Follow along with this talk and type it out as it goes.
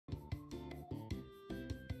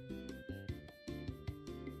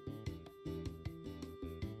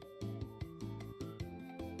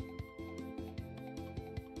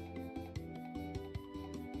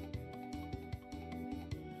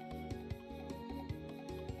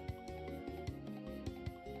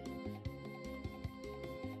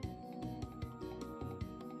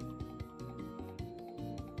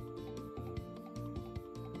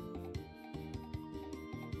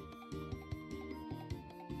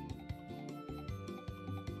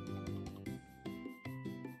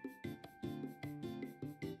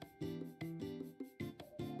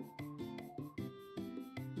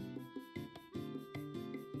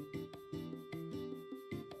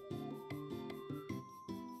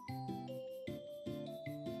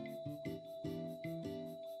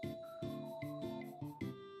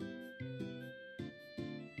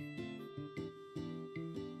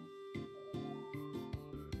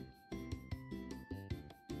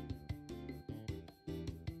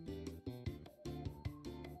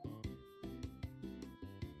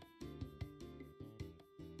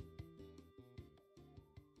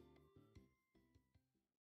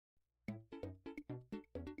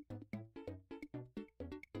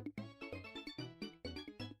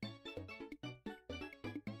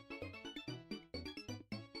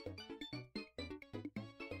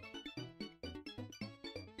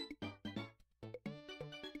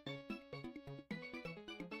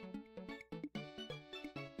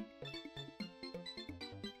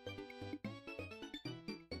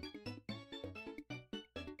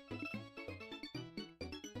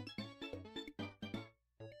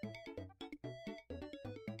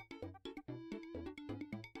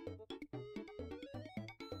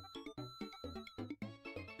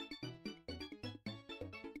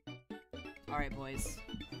Alright, boys.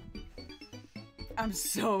 I'm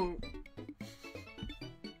so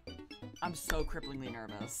cripplingly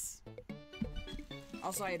nervous.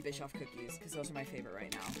 Also, I had Bischoff cookies, because those are my favorite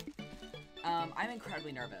right now. I'm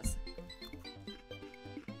incredibly nervous.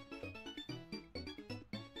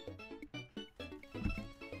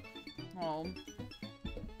 Oh.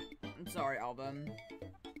 I'm sorry, Alvin.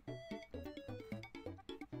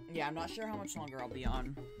 Yeah, I'm not sure how much longer I'll be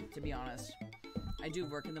on, to be honest. I do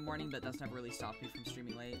work in the morning, but that's never really stopped me from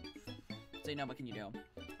streaming late. So, you know, what can you do?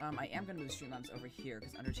 I am going to move Streamlabs over here,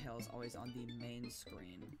 because Undertale is always on the main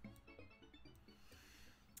screen.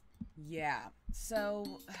 Yeah,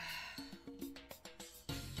 so...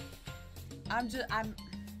 I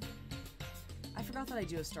forgot that I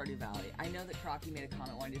do have Stardew Valley. I know that Crocky made a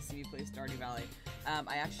comment wanting to see me play Stardew Valley.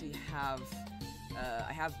 I actually have...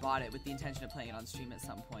 I have bought it with the intention of playing it on stream at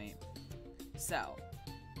some point. So...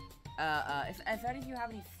 if any of you have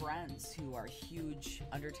any friends who are huge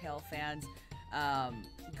Undertale fans,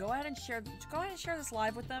 go ahead and share this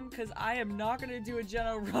live with them, because I am not gonna do a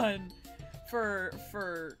Geno run for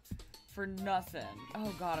nothing.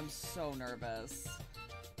 Oh god, I'm so nervous.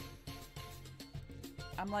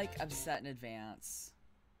 I'm like upset in advance.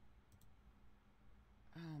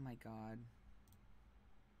 Oh my god.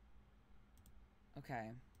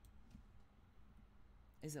 Okay.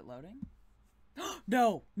 Is it loading?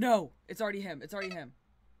 No! No! It's already him. It's already him.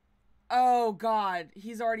 Oh, God.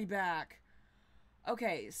 He's already back.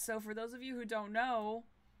 Okay, so for those of you who don't know,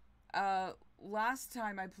 last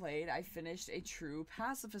time I played, I finished a true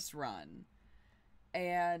pacifist run.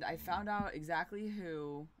 And I found out exactly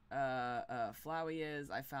who Flowey is.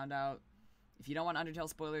 I found out, if you don't want Undertale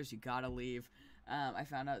spoilers, you gotta leave. I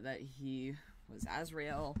found out that he was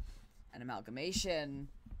Azrael, an amalgamation.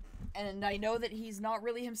 And I know that he's not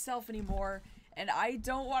really himself anymore. And I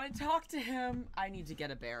don't want to talk to him. I need to get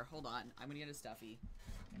a bear. Hold on. I'm going to get a stuffy.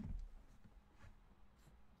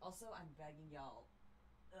 Also, I'm begging y'all.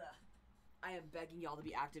 I am begging y'all to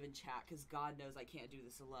be active in chat, because God knows I can't do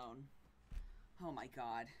this alone. Oh my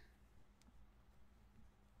god.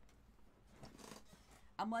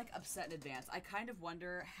 I'm like upset in advance. I kind of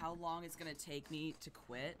wonder how long it's going to take me to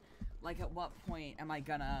quit. Like, at what point am I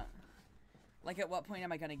gonna... Like, at what point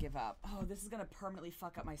am I gonna give up? Oh, this is gonna permanently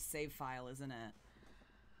fuck up my save file, isn't it?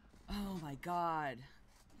 Oh my god.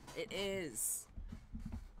 It is.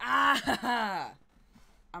 Ah!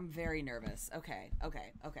 I'm very nervous. Okay,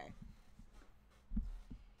 okay, okay.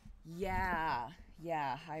 Yeah.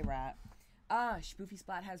 Yeah, hi, Rat. Spoofy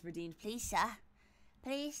Splat has redeemed. Please, sir.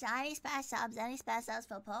 Please, sir. Any spare subs? Any spare subs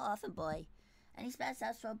for poor orphan boy? Any spare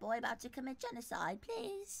subs for a boy about to commit genocide,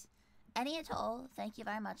 please? Any at all? Thank you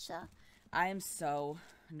very much, sir. I am so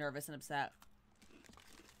nervous and upset.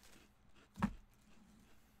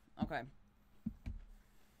 Okay.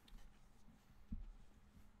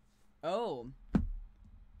 Oh.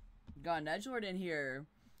 Got an edgelord in here.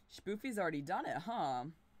 Spoofy's already done it, huh?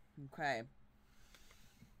 Okay.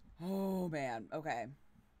 Oh, man. Okay.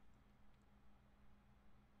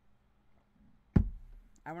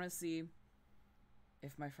 I want to see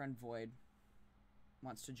if my friend Void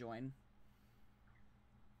wants to join.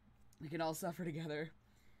 We can all suffer together.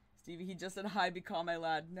 Stevie, he just said, hi, be calm, my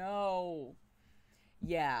lad. No.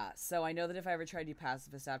 Yeah, so I know that if I ever try to do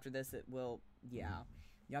pacifist after this, it will... Yeah.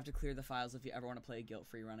 You have to clear the files if you ever want to play a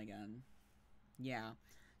guilt-free run again. Yeah.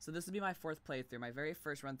 So this will be my 4th playthrough. My very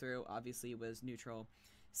first run-through, obviously, was neutral.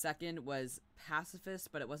 Second was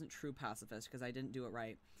pacifist, but it wasn't true pacifist, because I didn't do it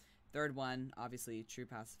right. Third one, obviously, true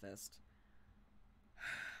pacifist.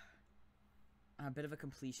 I'm a bit of a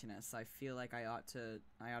completionist, so I feel like I ought to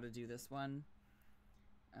do this one.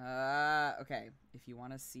 Okay. If you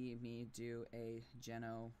want to see me do a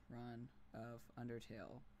Geno run of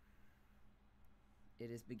Undertale, it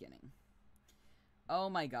is beginning. Oh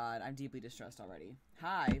my god, I'm deeply distressed already.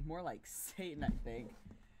 Hi, more like Satan, I think.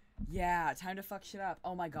 Yeah, time to fuck shit up.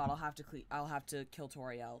 Oh my god, I'll have to kill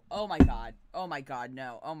Toriel. Oh my god. Oh my god,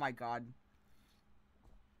 no. Oh my god.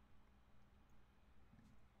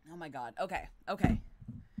 Oh my god. Okay. Okay.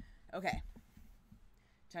 Okay.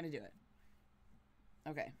 Time to do it.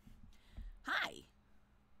 Okay. Hi.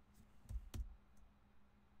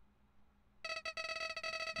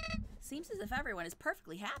 Seems as if everyone is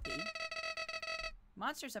perfectly happy.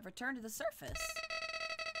 Monsters have returned to the surface.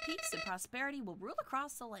 Peace and prosperity will rule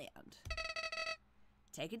across the land.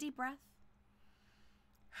 Take a deep breath.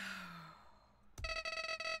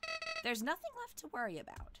 There's nothing left to worry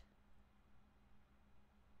about.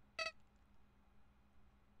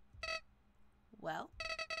 Well,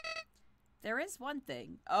 there is one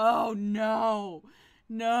thing. Oh, no.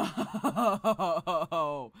 No.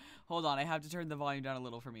 Hold on. I have to turn the volume down a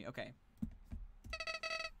little for me. Okay.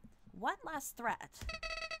 one last threat.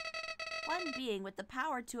 One being with the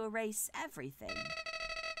power to erase everything.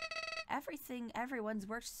 Everything everyone's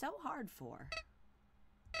worked so hard for.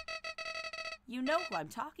 You know who I'm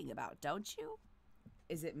talking about, don't you?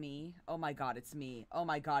 Is it me? Oh my god, it's me. Oh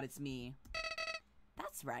my god, it's me.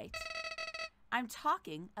 That's right. I'm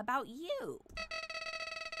talking about you.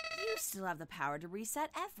 You still have the power to reset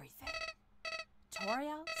everything.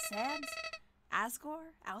 Toriel, Sans,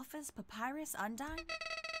 Asgore, Alphys, Papyrus, Undyne.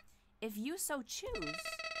 If you so choose,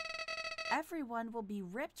 everyone will be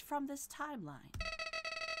ripped from this timeline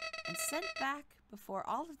and sent back before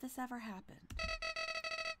all of this ever happened.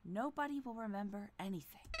 Nobody will remember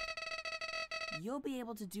anything. You'll be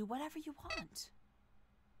able to do whatever you want.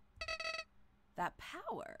 That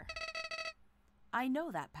power. I know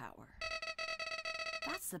that power.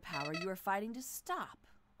 That's the power you were fighting to stop,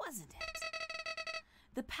 wasn't it?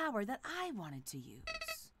 The power that I wanted to use.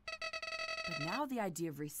 But now the idea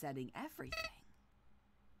of resetting everything.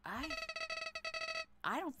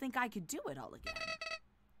 I don't think I could do it all again.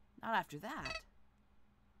 Not after that.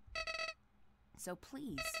 So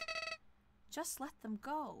please, just let them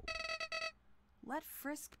go. Let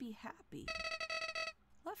Frisk be happy.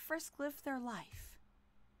 Let Frisk live their life.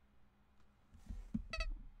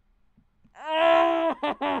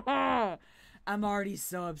 I'm already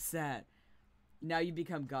so upset. Now you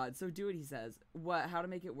become God, so do what he says. What? How to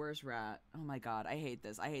make it worse, Rat? Oh my god, I hate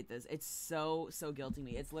this. I hate this. It's so guilting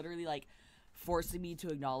me. It's literally like forcing me to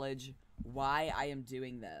acknowledge why I am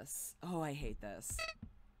doing this. Oh, I hate this.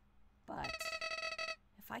 But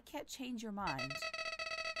if I can't change your mind,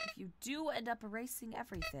 if you do end up erasing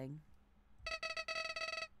everything,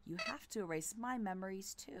 you have to erase my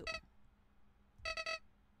memories too.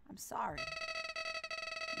 I'm sorry.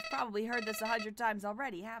 You've probably heard this 100 times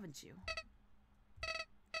already, haven't you?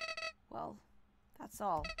 Well, that's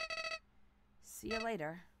all. See you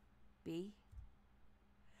later, B.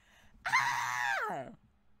 Ah!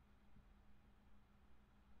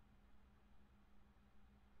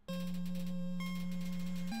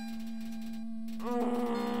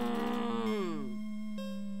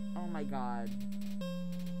 Oh my god.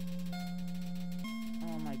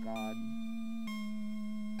 Oh my god.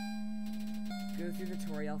 Go through the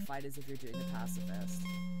Toriel fight as if you're doing a pacifist.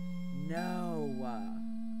 No.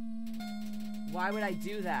 Why would I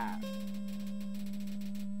do that?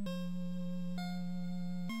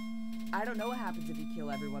 I don't know what happens if you kill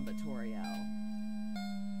everyone but Toriel.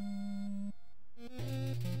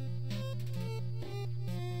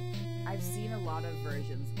 I've seen a lot of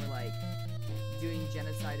versions where, like, doing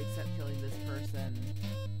genocide except killing this person,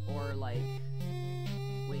 or, like,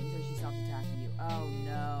 wait until she stops attacking you. Oh,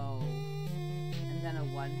 no. And then a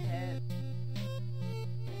one-hit.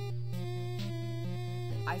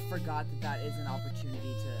 I forgot that is an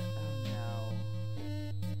opportunity to... Oh,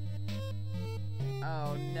 no.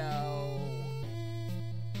 Oh, no.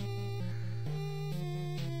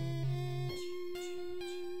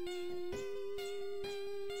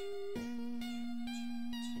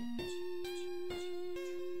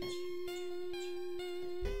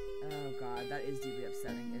 Oh, God. That is deeply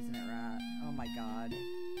upsetting, isn't it, Rat? Oh, my God.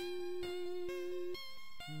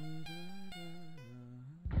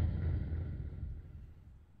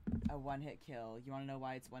 A one-hit kill. You want to know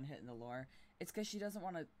why it's one hit in the lore? It's because she doesn't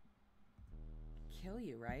want to kill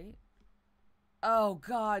you, right? Oh,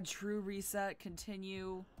 God. True reset.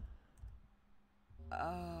 Continue.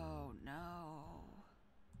 Oh, no.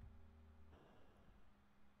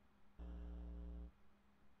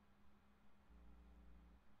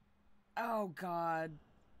 Oh, God.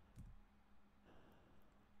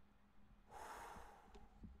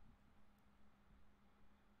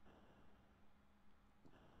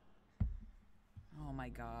 Oh my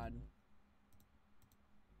god.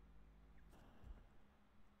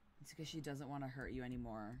 It's because she doesn't want to hurt you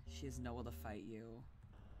anymore. She has no will to fight you.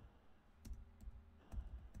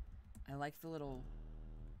 I like the little...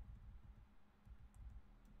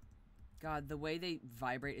 God, the way they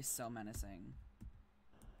vibrate is so menacing.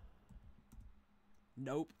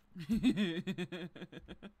 Nope.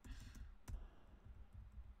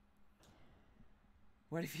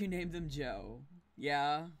 What if you named them Joe?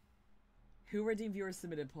 Yeah. Who redeemed viewer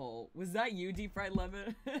submitted poll? Was that you, Deep Fried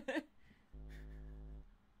Lemon?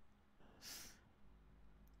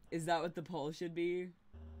 Is that what the poll should be?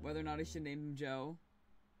 Whether or not I should name him Joe?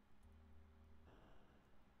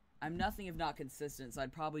 I'm nothing if not consistent, so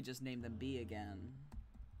I'd probably just name them B again.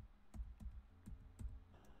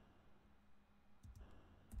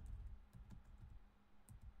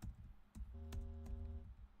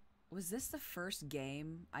 Was this the first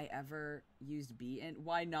game I ever used B in?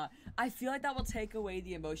 Why not? I feel like that will take away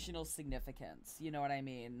the emotional significance. You know what I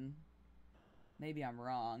mean? Maybe I'm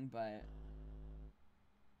wrong, but...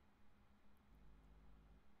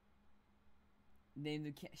 Name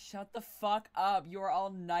the shut the fuck up. You're all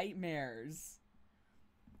nightmares.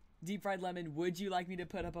 Deep fried lemon, would you like me to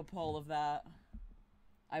put up a poll of that?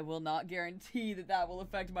 I will not guarantee that that will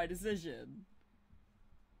affect my decision.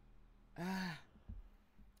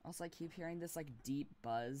 Also, I keep hearing this like deep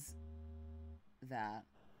buzz that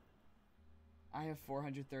I have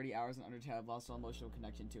 430 hours in Undertale. I've lost all emotional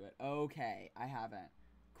connection to it. Okay, I haven't.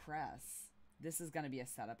 Cress. This is gonna be a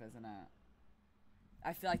setup, isn't it?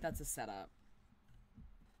 I feel like that's a setup.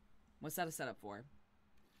 What's that a setup for?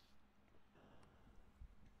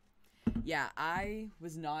 Yeah, I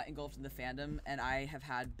was not engulfed in the fandom, and I have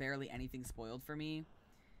had barely anything spoiled for me.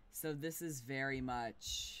 So this is very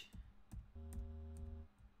much...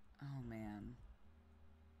 Oh, man.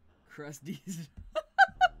 Krusty's...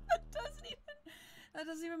 That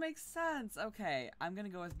doesn't even make sense. Okay, I'm gonna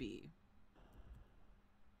go with B.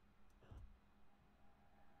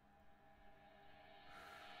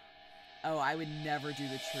 Oh, I would never do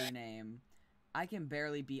the true name. I can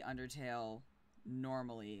barely beat Undertale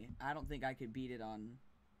normally. I don't think I could beat it on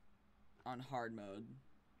hard mode.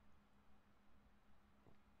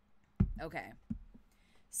 Okay.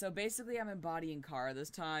 So basically I'm embodying Kara this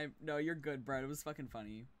time. No, you're good, Brett. It was fucking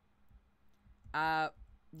funny.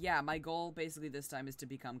 Yeah, my goal basically this time is to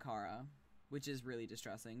become Kara, which is really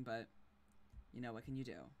distressing, but you know, what can you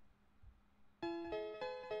do?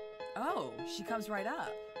 Oh, she comes right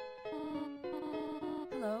up.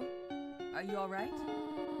 Hello. Are you alright?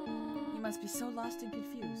 You must be so lost and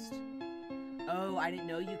confused. Oh, I didn't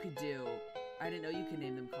know you could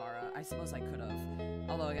name them Kara. I suppose I could have.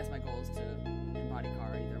 Although I guess my goal is to embody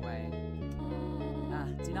Kara either way.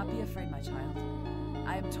 Do not be afraid, my child.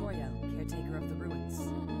 I am Toriel, caretaker of the ruins.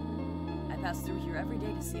 I pass through here every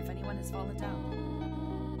day to see if anyone has fallen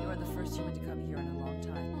down. You are the first human to come here in a long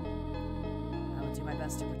time. I will do my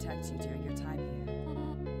best to protect you during your time here.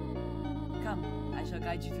 Come, I shall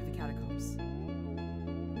guide you through the catacombs.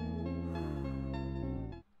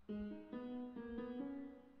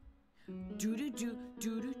 Do-do-do,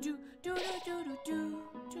 do-do-do, do-do-do-do-do,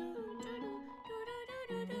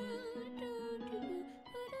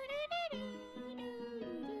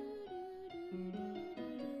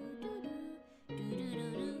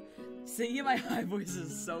 Singing in my high voice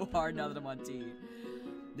is so hard now that I'm on T.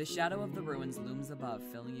 The shadow of the ruins looms above,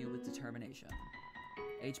 filling you with determination.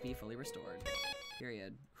 HP fully restored.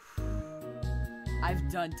 Period.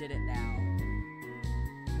 I've done did it now.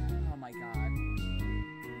 Oh my god.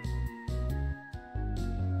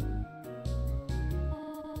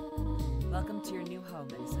 Welcome to your new home,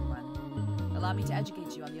 innocent one. Allow me to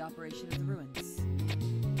educate you on the operation of the ruins.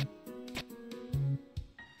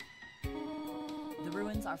 The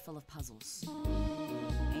ruins are full of puzzles.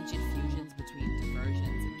 Ancient fusions between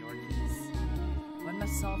diversions and door keys. One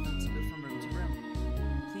must solve them to move from room to room.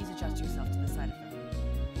 Please adjust yourself to the side of them.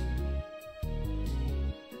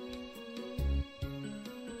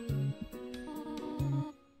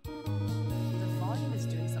 The volume is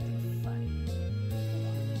doing something funny.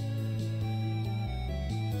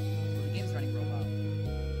 The game's running real well.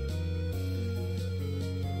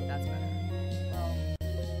 That's better. Well,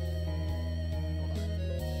 hold on.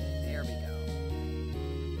 There we go.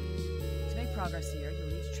 To make progress here, you'll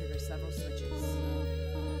need to trigger several switches.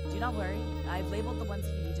 Do not worry, I've labeled the ones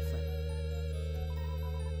that you need to flip.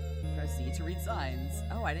 Press Z to read signs.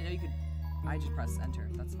 Oh, I didn't know you could... I just press enter.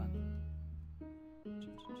 That's fun.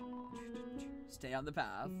 Stay on the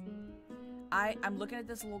path. I'm looking at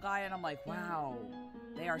this little guy and I'm like, wow.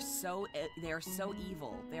 They are so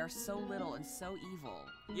evil. They are so little and so evil.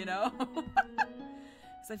 You know?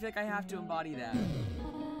 So I feel like I have to embody that.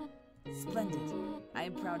 Splendid. I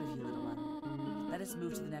am proud of you, little one. Let us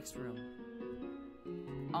move to the next room.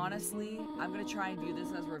 Honestly, I'm gonna try and view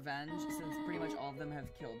this as revenge, since pretty much all of them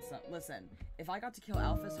have killed some- Listen, if I got to kill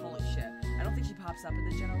Alphys, holy shit. I don't think she pops up in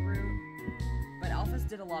the general route, but Alphys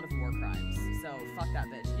did a lot of war crimes, so fuck that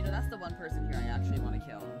bitch. You know, that's the one person here I actually want to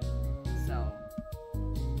kill. So.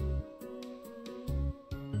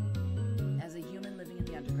 As a human living in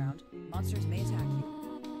the underground, monsters may attack you.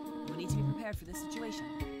 You will need to be prepared for this situation.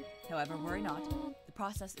 However, worry not, the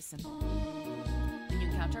process is simple. When you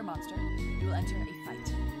encounter a monster, you will enter a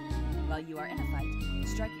fight. While you are in a fight,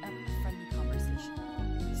 strike up a friendly conversation.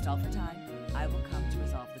 Stall for time, I will come to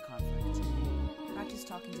resolve the conflict. Practice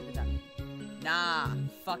talking to the dummy. Nah,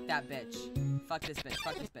 fuck that bitch. Fuck this bitch,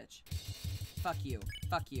 fuck this bitch. Fuck you,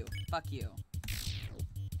 fuck you, fuck you.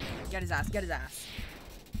 Get his ass, get his ass.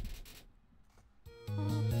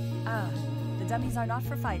 Ah, the dummies are not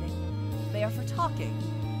for fighting. They are for talking.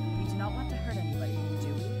 We do not want to hurt anybody,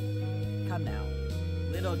 do we? Come now.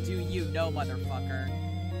 Little do you know, motherfucker.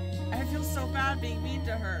 I feel so bad being mean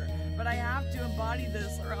to her, but I have to embody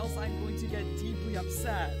this or else I'm going to get deeply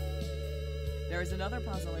upset. There is another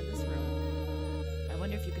puzzle in this room. I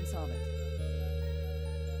wonder if you can solve it.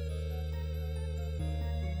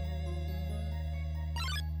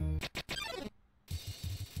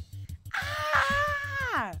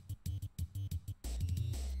 Ah!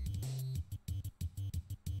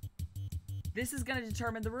 This is gonna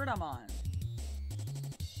determine the route I'm on.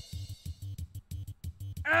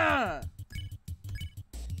 Ugh!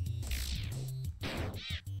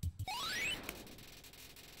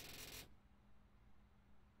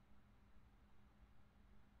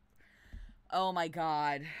 Oh my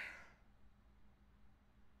god.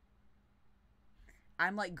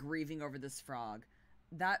 I'm like grieving over this frog.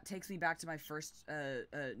 That takes me back to my first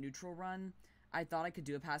neutral run. I thought I could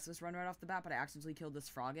do a pacifist run right off the bat, but I accidentally killed this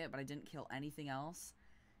frogget, but I didn't kill anything else.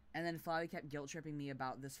 And then Flowey kept guilt-tripping me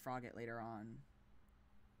about this frogget later on.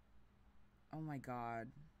 Oh my god.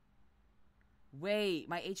 Wait,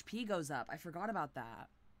 my HP goes up. I forgot about that.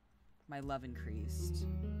 My love increased.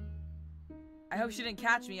 I hope she didn't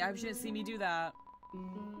catch me. I hope she didn't see me do that.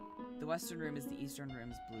 The western room is the eastern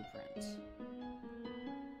room's blueprint.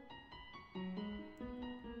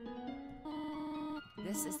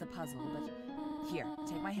 This is the puzzle, but here,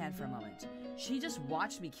 take my hand for a moment. She just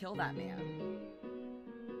watched me kill that man.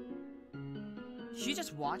 She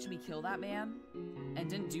just watched me kill that man and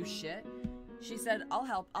didn't do shit. She said, I'll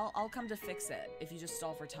help. I'll come to fix it if you just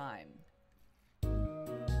stall for time.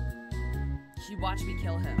 She watched me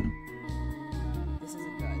kill him. This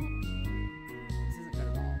isn't good. This isn't good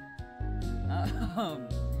at all.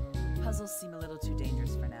 Puzzles seem a little too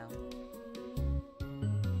dangerous for now.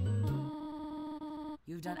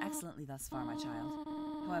 You've done excellently thus far, my child.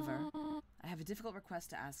 However, I have a difficult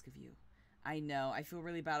request to ask of you. I know, I feel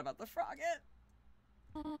really bad about the frogget.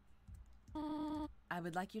 I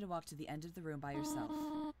would like you to walk to the end of the room by yourself.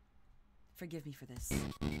 Forgive me for this.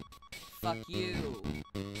 Fuck you.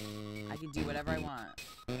 I can do whatever I want.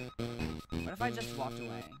 What if I just walked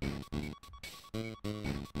away?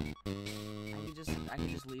 I could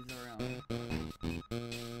just leave the room.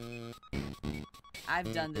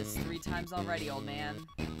 I've done this 3 times already, old man.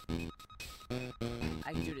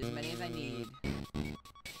 I can do it as many as I need.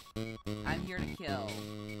 I'm here to kill.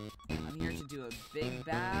 I'm here to do a big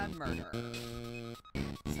bad murder.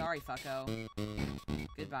 Sorry, fucko.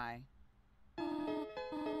 Goodbye.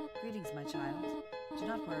 Greetings, my child. Do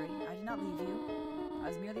not worry, I did not leave you. I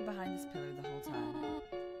was merely behind this pillar the whole time.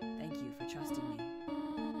 Thank you for trusting me.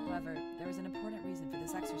 However, there is an important reason for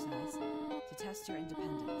this exercise, to test your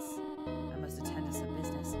independence. I must attend to some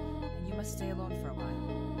business, and you must stay alone for a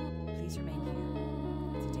while. Please remain here.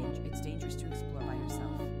 It's dangerous to explore by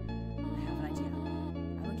yourself. I have an idea.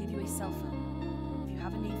 I will give you a cell phone. If you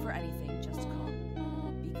have a need for anything, just call.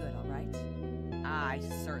 Be good, alright? I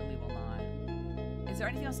certainly will not. Is there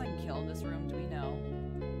anything else I can kill in this room? Do we know?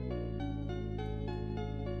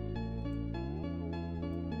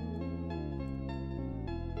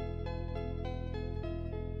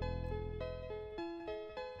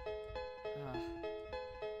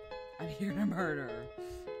 I'm here to murder.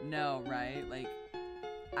 No, right? Like,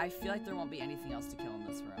 I feel like there won't be anything else to kill in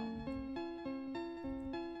this room.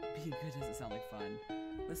 Being good doesn't sound like fun.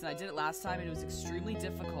 Listen, I did it last time and it was extremely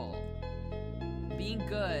difficult. Being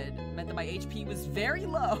good meant that my HP was very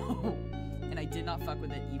low. And I did not fuck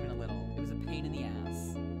with it even a little. It was a pain in the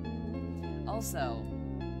ass. Also,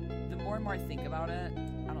 the more and more I think about it,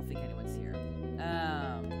 I don't think anyone's here.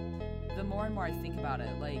 The more and more I think about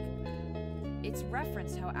it, like, it's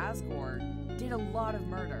referenced how Asgore did a lot of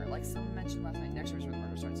murder. Like someone mentioned last night, next year's where the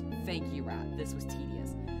murder starts. Thank you, Rat. This was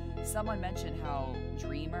tedious. Someone mentioned how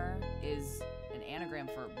Dreamer is an anagram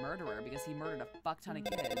for murderer because he murdered a fuck ton of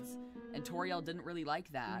kids. And Toriel didn't really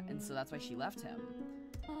like that, and so that's why she left him.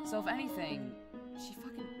 So if anything,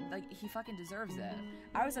 he fucking deserves it.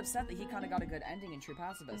 I was upset that he kind of got a good ending in True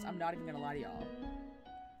Pacifist. I'm not even gonna lie to y'all.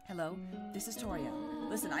 Hello, this is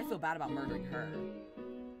Toriel. Listen, I feel bad about murdering her.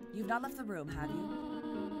 You've not left the room, have you?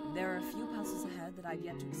 There are a few puzzles ahead that I've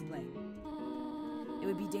yet to explain. It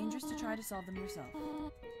would be dangerous to try to solve them yourself.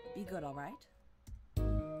 Be good, alright?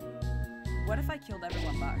 What if I killed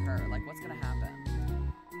everyone but her? Like, what's gonna happen?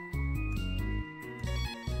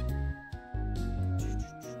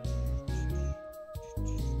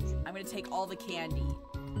 I'm gonna take all the candy,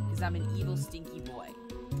 because I'm an evil, stinky boy.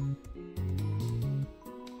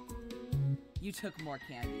 You took more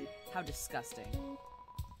candy. How disgusting.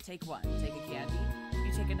 Take one. Take a candy.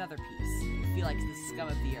 You take another piece. You feel like the scum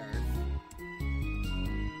of the earth.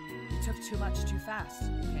 You took too much too fast.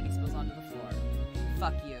 The candy spills onto the floor.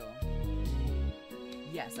 Fuck you.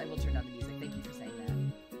 Yes, I will turn down the music. Thank you for saying that.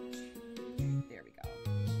 There we go.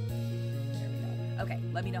 There we go. Okay,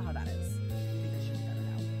 let me know how that is. I think that should be better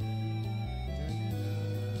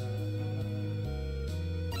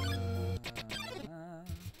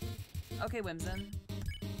now. Okay, Whimsun.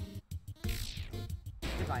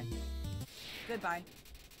 Goodbye. Goodbye.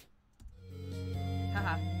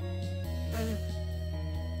 Haha.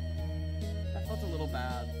 That felt a little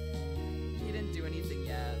bad. He didn't do anything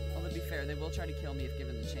yet. Although, to be fair, they will try to kill me if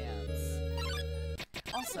given the chance.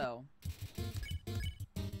 Also,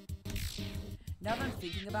 now that I'm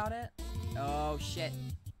thinking about it... Oh, shit.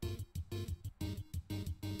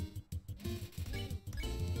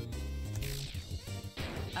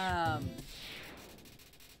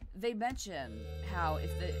 They mention how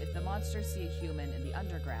if the monsters see a human in the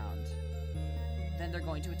underground, then they're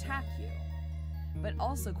going to attack you. But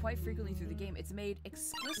also, quite frequently through the game, it's made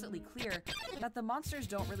explicitly clear that the monsters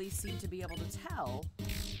don't really seem to be able to tell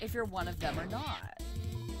if you're one of them or not.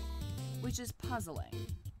 Which is puzzling.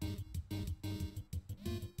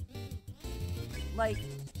 Like,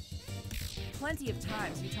 plenty of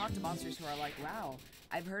times you talk to monsters who are like, wow,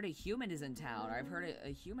 I've heard a human is in town, or I've heard a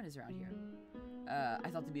human is around here. I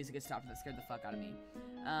thought the music had stopped and that scared the fuck out of me.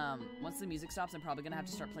 Once the music stops, I'm probably gonna have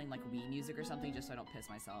to start playing like Wii music or something just so I don't piss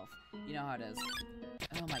myself. You know how it is.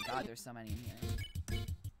 Oh my god, there's so many in here.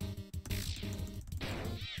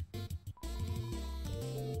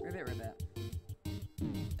 Ribbit, ribbit.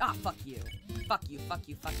 Ah, fuck you. Fuck you, fuck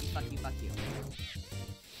you, fuck you, fuck you, fuck you.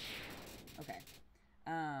 Okay.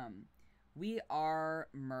 We are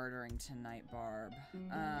murdering tonight, Barb.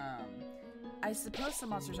 I suppose some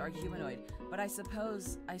monsters are humanoid, but I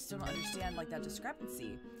suppose I still don't understand, like, that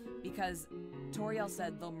discrepancy. Because Toriel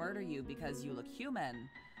said they'll murder you because you look human,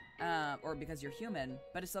 or because you're human,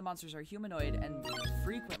 but if some monsters are humanoid and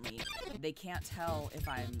frequently they can't tell if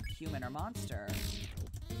I'm human or monster,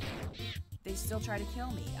 they still try to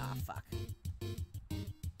kill me. Ah, fuck.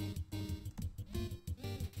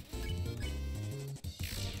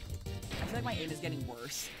 I feel like my aim is getting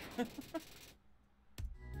worse.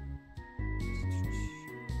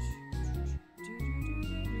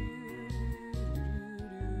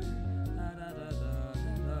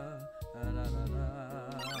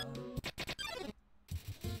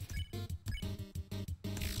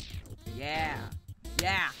 Yeah.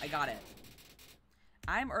 Yeah, I got it.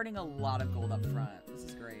 I'm earning a lot of gold up front. This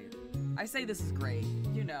is great. I say this is great.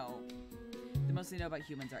 You know. The most they know about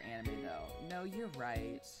humans are anime, though. No, you're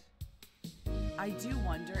right. I do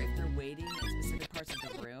wonder if they're waiting in specific parts of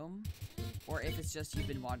the room, or if it's just you've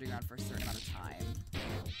been wandering around for a certain amount of time.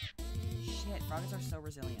 Shit, frogs are so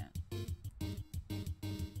resilient.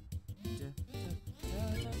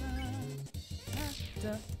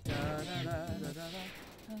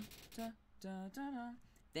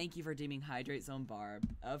 Thank you for deeming Hydrate Zone Barb.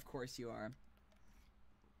 Of course you are.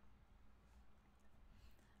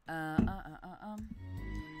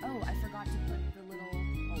 Oh, I forgot to put the little...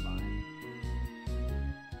 Hold on.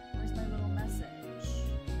 Where's my little message?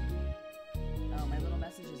 Oh, my little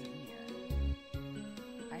message isn't here.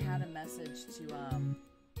 I had a message to,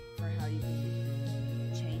 for how you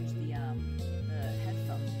can change the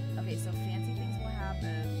headphone. Okay, so fancy things will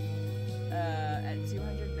happen, at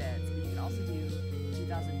 200 bits, but you can also do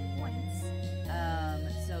 2,000 points,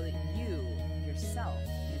 so that you, yourself,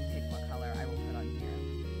 can pick what color I will put on here.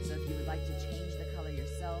 So if you would like to change the color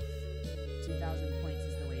yourself, 2,000 points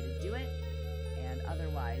is the way to do it, and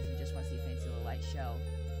otherwise, you just want to see a fancy little light show,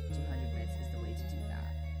 200 bits is the way to do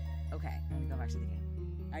that. Okay, let me go back to the game.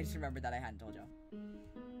 I just remembered that I hadn't told you.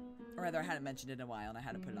 Or rather, I hadn't mentioned it in a while, and I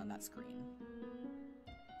had to put it on that screen.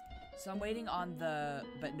 So I'm waiting on the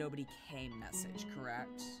 "but nobody came" message,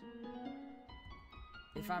 correct?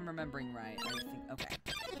 If I'm remembering right, I think... Okay.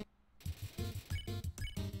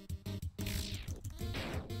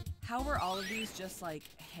 How were all of these just, like,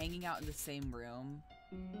 hanging out in the same room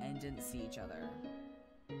and didn't see each other?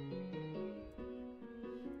 I'm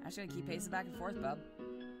just gonna keep pacing back and forth, bub.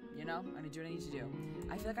 You know? I'm gonna do what I need to do.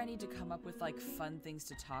 I feel like I need to come up with, like, fun things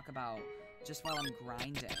to talk about just while I'm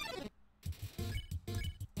grinding.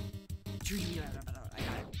 I got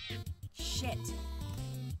it. Shit!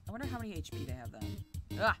 I wonder how many HP they have then.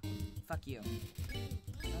 Ah! Fuck you.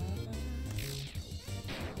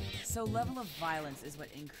 So level of violence is what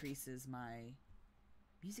increases my...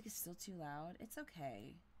 Music is still too loud? It's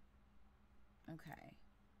okay. Okay.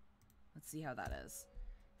 Let's see how that is.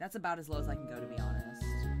 That's about as low as I can go, to be honest.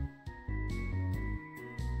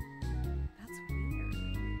 That's weird.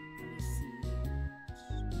 Let me see.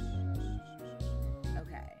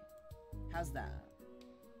 Okay. How's that?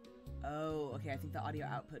 Oh, okay, I think the audio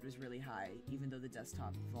output was really high, even though the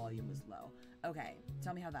desktop volume was low. Okay,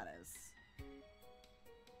 tell me how that is.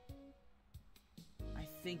 I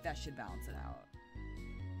think that should balance it out.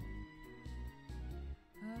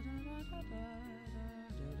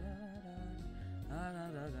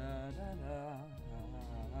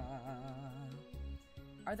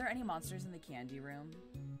 Are there any monsters in the candy room?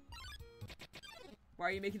 Why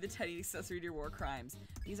are you making the teddy accessory to your war crimes?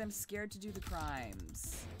 Because I'm scared to do the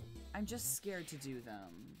crimes. I'm just scared to do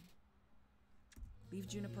them. Leave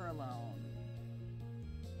Juniper alone.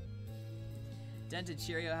 Dented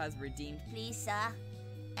Cheerio has redeemed. Please, sir.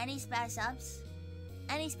 Any spare subs?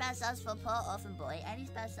 Any spare subs for poor orphan boy? Any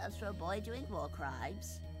spare subs for a boy doing war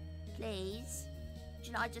crimes? Please. Do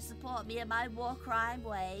you not just support me in my war crime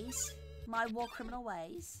ways? My war criminal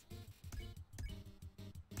ways?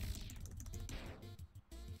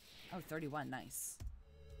 Oh, 31, nice.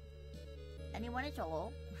 Anyone at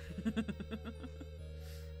all?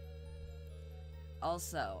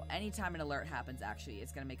 Also, anytime an alert happens, actually,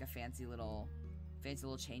 it's gonna make a fancy little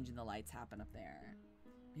change in the lights happen up there.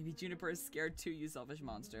 Maybe Juniper is scared too, you selfish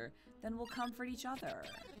monster. Then we'll comfort each other.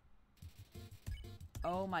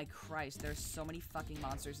 Oh my Christ, there's so many fucking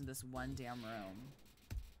monsters in this one damn room.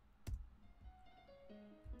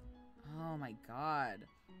 Oh my God.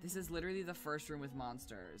 This is literally the first room with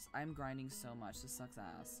monsters. I'm grinding so much, this sucks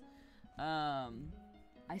ass.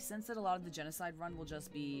 I sense that a lot of the genocide run will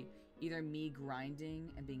just be either me grinding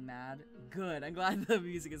and being mad. Good, I'm glad the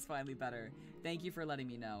music is finally better. Thank you for letting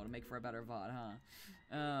me know. It'll make for a better VOD, huh?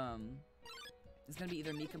 It's gonna be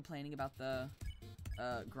either me complaining about the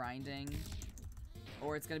grinding,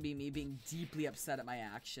 or it's gonna be me being deeply upset at my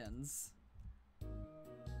actions.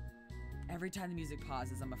 Every time the music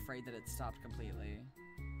pauses, I'm afraid that it stopped completely.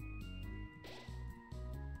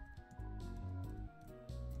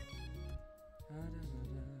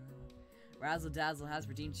 Razzle Dazzle has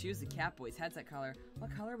redeemed. Choose the Catboy's headset color. What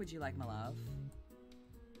color would you like, my love?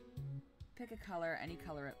 Pick a color, any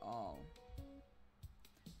color at all.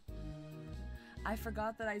 I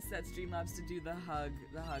forgot that I set Streamlabs to do the hug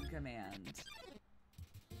command.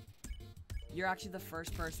 You're actually the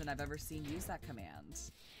first person I've ever seen use that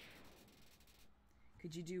command.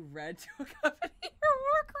 Could you do red to accompany your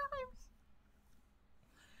war crimes?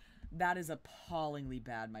 That is appallingly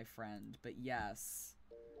bad, my friend, but yes.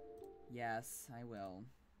 Yes, I will.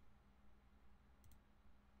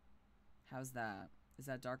 How's that? Is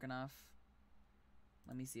that dark enough?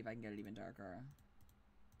 Let me see if I can get it even darker.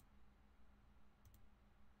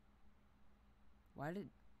 Why did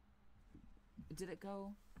it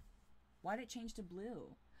go? Why did it change to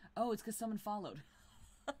blue? Oh, it's because someone followed.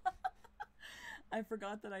 I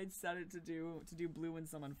forgot that I'd set it to do blue when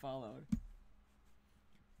someone followed.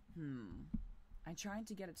 I'm trying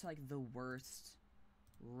to get it to like the worst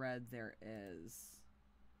red there is.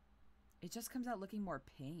 It just comes out looking more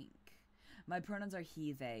pink. My pronouns are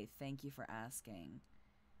he, they. Thank you for asking.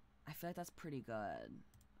 I feel like that's pretty good.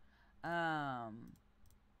 There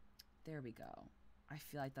we go. I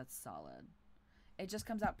feel like that's solid. It just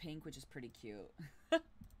comes out pink, which is pretty cute.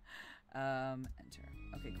 Enter.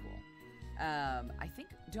 Okay, cool. I think,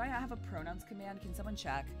 do I have a pronouns command? Can someone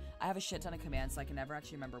check? I have a shit ton of commands, so I can never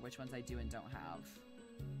actually remember which ones I do and don't have.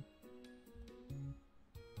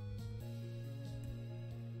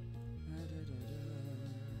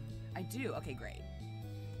 I do? Okay, great.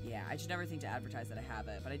 Yeah, I should never think to advertise that I have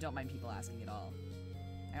it, but I don't mind people asking at all.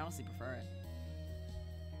 I honestly prefer it.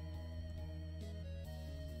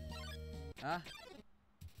 Ah.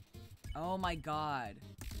 Oh my god.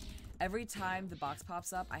 Every time the box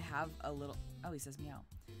pops up, I have a little... Oh, he says meow.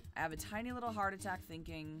 I have a tiny little heart attack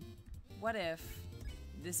thinking, what if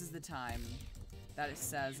this is the time that it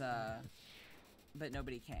says, but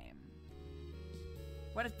nobody came?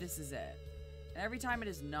 What if this is it? And every time it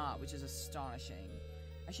is not, which is astonishing.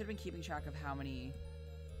 I should have been keeping track of how many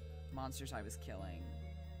monsters I was killing.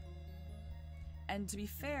 And to be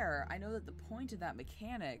fair, I know that the point of that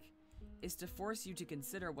mechanic is to force you to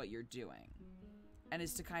consider what you're doing. And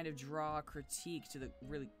is to kind of draw a critique to the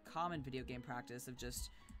really common video game practice of just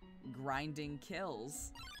grinding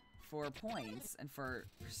kills for points and for,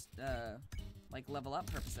 like, level up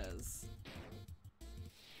purposes.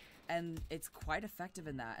 And it's quite effective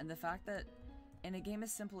in that. And the fact that in a game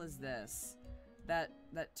as simple as this, that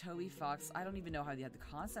Toby Fox, I don't even know how they had the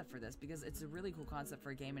concept for this, because it's a really cool concept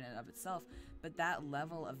for a game in and of itself, but that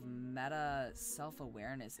level of meta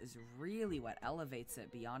self-awareness is really what elevates it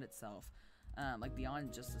beyond itself. Like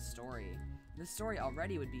beyond just the story. The story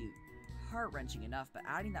already would be heart-wrenching enough, but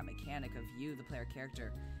adding that mechanic of you, the player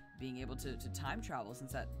character, being able to time travel,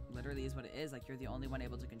 since that literally is what it is. Like, you're the only one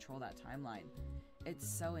able to control that timeline. It's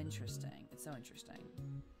so interesting. It's so interesting.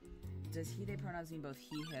 Does he, they pronouns mean both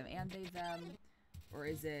he, him, and they, them? Or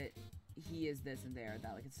is it he is this and they are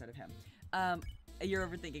that, like, instead of him? You're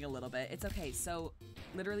overthinking a little bit. It's okay. So,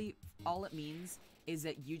 literally, all it means is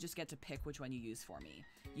that you just get to pick which one you use for me.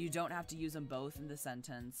 You don't have to use them both in the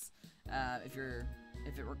sentence. If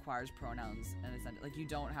it requires pronouns in a sentence, like, you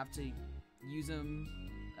don't have to use them,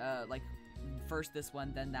 like, first this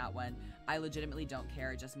one, then that one. I legitimately don't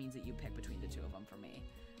care. It just means that you pick between the two of them for me.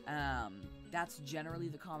 That's generally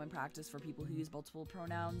the common practice for people who use multiple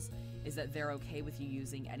pronouns, is that they're okay with you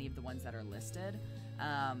using any of the ones that are listed.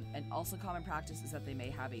 And also common practice is that they may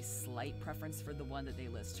have a slight preference for the one that they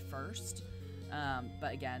list first.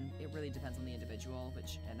 But again, it really depends on the individual,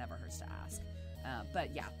 which it never hurts to ask.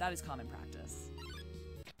 But yeah, that is common practice.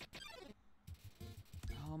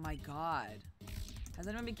 Oh my god. Has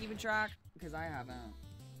anyone been keeping track? Because I haven't.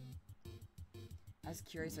 I was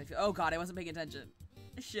curious. I feel. Oh god, I wasn't paying attention.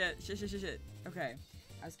 Shit. Okay.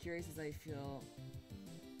 I was curious as I feel.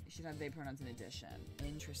 You should have they pronouns in addition.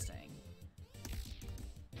 Interesting.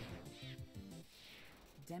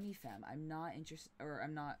 Demifemme. I'm not interested, or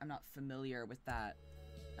I'm not familiar with that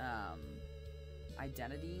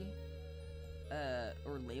identity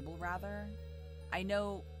or label rather. I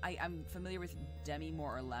know I'm familiar with demi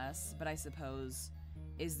more or less, but I suppose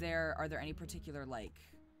are there any particular like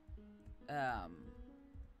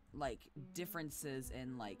differences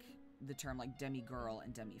in like the term like demi girl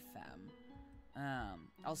and demi femme?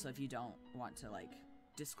 Also, if you don't want to like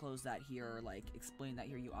disclose that here or like explain that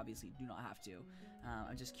here, you obviously do not have to.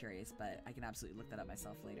 I'm just curious, but I can absolutely look that up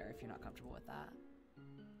myself later if you're not comfortable with that.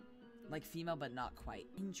 Like female but not quite.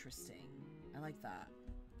 Interesting. I like that.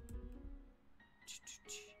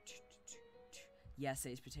 Yes,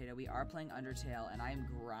 Sage Potato, we are playing Undertale and I'm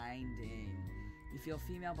grinding. You feel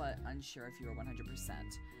female but unsure if you are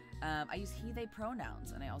 100%. I use he, they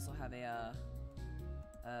pronouns, and I also have a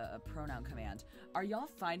pronoun command. Are y'all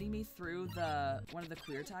finding me through one of the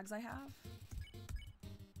queer tags I have?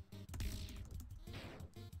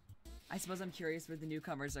 I suppose I'm curious where the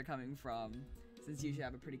newcomers are coming from, since you should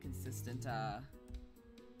have a pretty consistent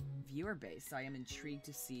viewer base. So I am intrigued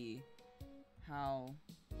to see how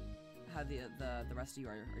the rest of you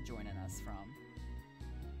are joining us from.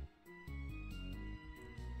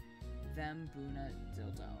 Them Buna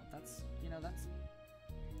dildo. That's, you know, that's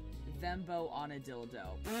Thembo on a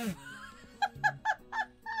dildo. The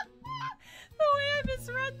way I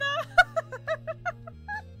misread that.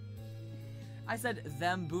 I said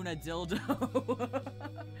them Buna dildo.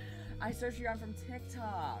 I searched you on from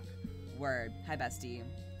TikTok. Word. Hi, bestie.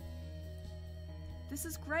 This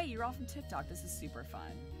is great. You're all from TikTok. This is super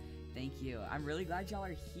fun. Thank you. I'm really glad y'all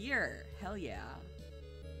are here. Hell yeah.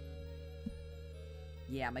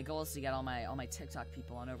 Yeah, my goal is to get all my TikTok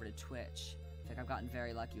people on over to Twitch. I think I've gotten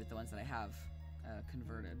very lucky with the ones that I have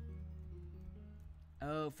converted.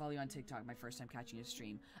 Oh, follow you on TikTok, my first time catching a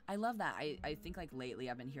stream. I love that. I think like lately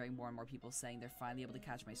I've been hearing more and more people saying they're finally able to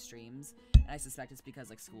catch my streams. And I suspect it's because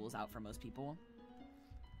like school's out for most people.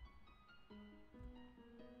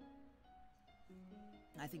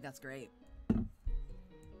 I think that's great.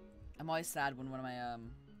 I'm always sad when one of my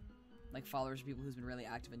like followers or people who's been really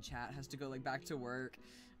active in chat has to go like back to work,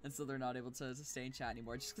 and so they're not able to stay in chat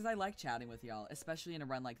anymore, just because I like chatting with y'all, especially in a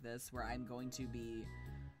run like this where I'm going to be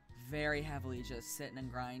very heavily just sitting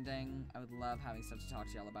and grinding. I would love having stuff to talk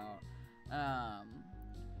to y'all about.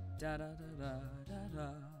 Da da da da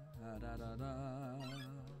da da da da.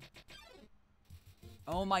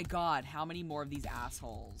 Oh my god, how many more of these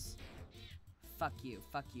assholes? Fuck you,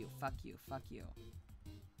 fuck you, fuck you, fuck you.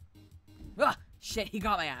 Ah, shit, he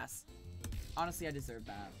got my ass. Honestly, I deserve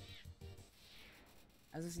that.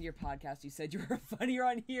 I was listening to your podcast. You said you were funnier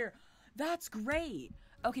on here. That's great.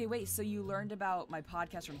 Okay, wait, so you learned about my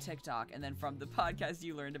podcast from TikTok, and then from the podcast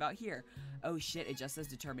you learned about here. Oh shit, it just says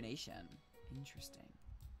determination. Interesting.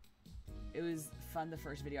 It was fun. The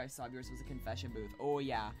first video I saw of yours was a confession booth. Oh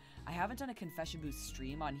yeah. I haven't done a confession booth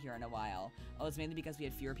stream on here in a while. Oh, it's mainly because we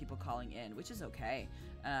had fewer people calling in, which is okay.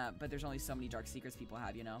 But there's only so many dark secrets people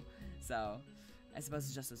have, you know? So, I suppose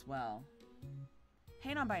it's just as well.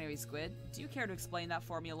 Hey, non-binary squid, do you care to explain that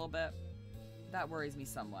for me a little bit? That worries me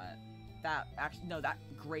somewhat. That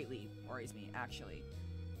greatly worries me, actually.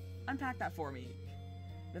 Unpack that for me.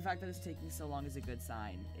 The fact that it's taking so long is a good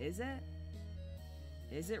sign. Is it?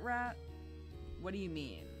 Is it, Rat? What do you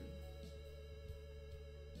mean?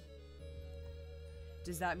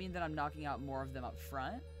 Does that mean that I'm knocking out more of them up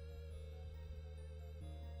front?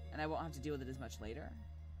 And I won't have to deal with it as much later?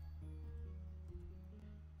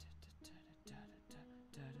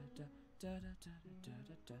 Da da da da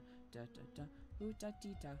da da da da hoo da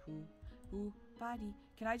dee da hoo hoo body.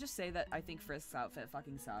 Can I just say that I think Frisk's outfit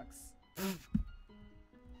fucking sucks?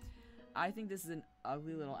 I think this is an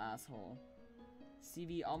ugly little asshole.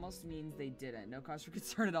 CV almost means they didn't. No cause for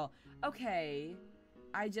concern at all. Okay.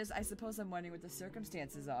 I suppose I'm wondering what the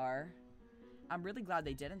circumstances are. I'm really glad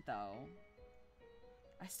they didn't, though.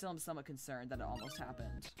 I still am somewhat concerned that it almost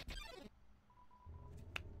happened.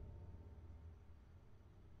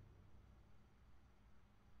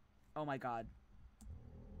 Oh my god.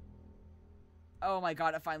 Oh my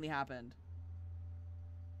god, it finally happened.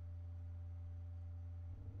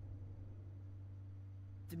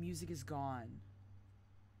 The music is gone.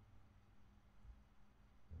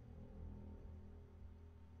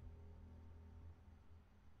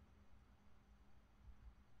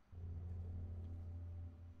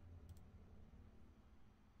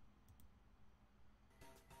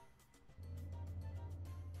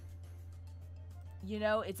 You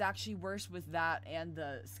know, it's actually worse with that and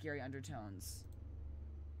the scary undertones.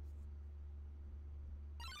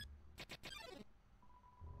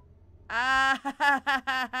 Ah!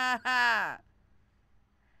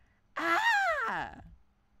 Ah!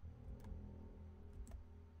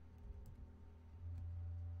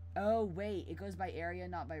 Oh, wait. It goes by area,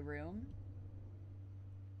 not by room?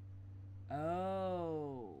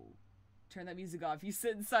 Oh. Turn that music off. You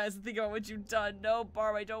sit in silence and think about what you've done. No,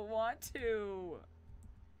 Barb, I don't want to.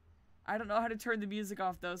 I don't know how to turn the music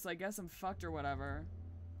off, though, so I guess I'm fucked or whatever.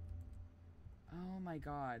 Oh my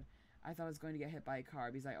god. I thought I was going to get hit by a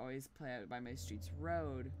car because I always play out by my street's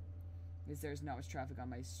road. Because there's not much traffic on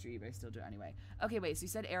my street, but I still do it anyway. Okay, wait, so you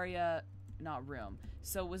said area, not room.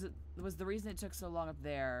 So was the reason it took so long up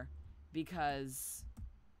there because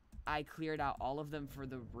I cleared out all of them for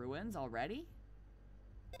the ruins already?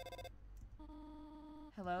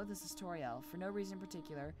 Hello, this is Toriel. For no reason in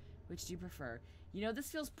particular, which do you prefer? You know,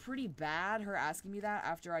 this feels pretty bad, her asking me that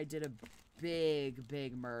after I did a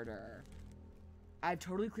big murder. I've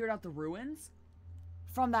totally cleared out the ruins?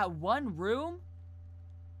 From that one room?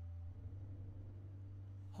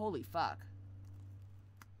 Holy fuck.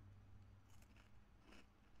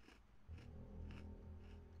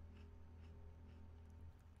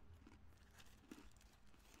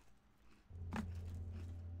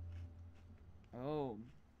 Oh.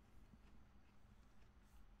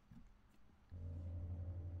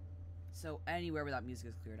 So anywhere where that music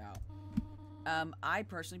is cleared out. I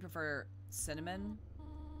personally prefer cinnamon.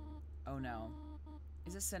 Oh no.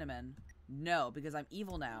 Is it cinnamon? No, because I'm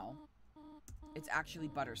evil now. It's actually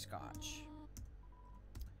butterscotch.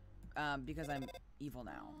 Because I'm evil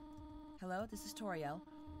now. Hello, this is Toriel.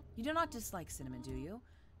 You do not dislike cinnamon, do you?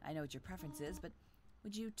 I know what your preference is, but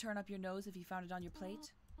would you turn up your nose if you found it on your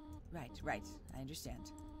plate? Right. I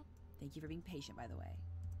understand. Thank you for being patient, by the way.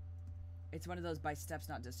 It's one of those by steps,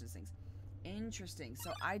 not distance things. Interesting.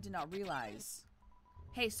 So I did not realize.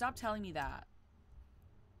 Hey, stop telling me that.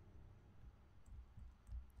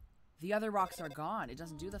 The other rocks are gone. It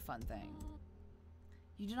doesn't do the fun thing.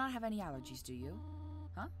 You do not have any allergies, do you?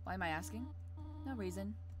 Huh? Why am I asking? No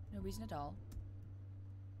reason. No reason at all.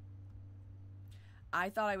 I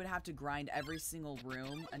thought I would have to grind every single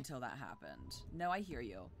room until that happened. No, I hear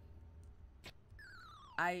you.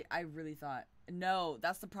 I really thought... No,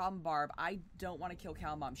 that's the problem, Barb. I don't want to kill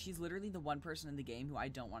Calmom. She's literally the one person in the game who I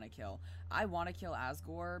don't want to kill. I want to kill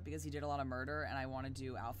Asgore because he did a lot of murder, and I want to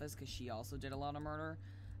do Alphys because she also did a lot of murder.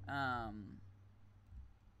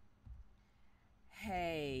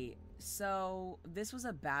 Hey, so this was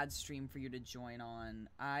a bad stream for you to join on.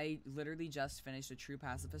 I literally just finished a True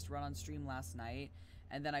Pacifist run on stream last night,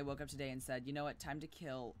 and then I woke up today and said, you know what, time to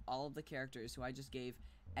kill all of the characters who I just gave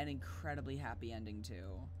an incredibly happy ending to.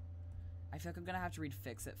 I feel like I'm gonna have to read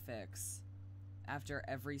Fix It Fix after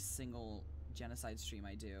every single genocide stream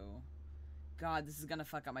I do. God, this is gonna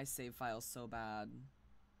fuck up my save files so bad.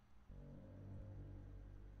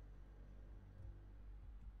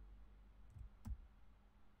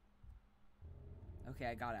 Okay,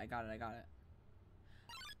 I got it.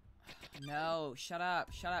 No, shut up.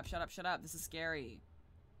 This is scary.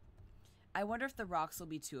 I wonder if the rocks will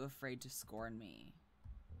be too afraid to scorn me.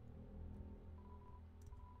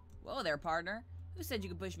 Whoa there, partner. Who said you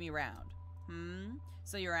could push me around?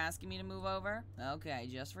 So you're asking me to move over? Okay,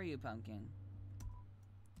 just for you, pumpkin.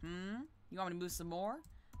 You want me to move some more?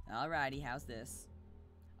 Alrighty, how's this?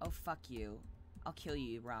 Oh, fuck you. I'll kill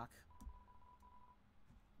you, rock.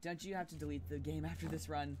 Don't you have to delete the game after this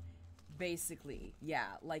run? Basically, yeah.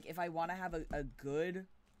 Like, if I want to have a good,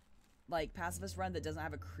 like, pacifist run that doesn't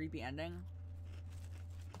have a creepy ending,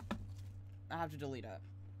 I have to delete it.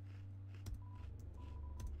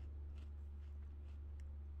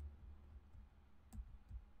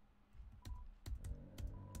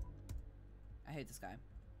 hate this guy.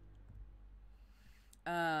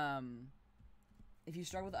 If you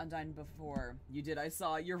struggled with Undyne before, you did. I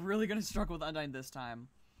saw. You're really gonna struggle with Undyne this time.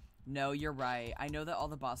 No, you're right. I know that all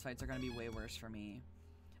the boss fights are gonna be way worse for me.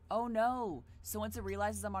 Oh no! So once it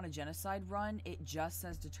realizes I'm on a genocide run, it just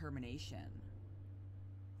says determination.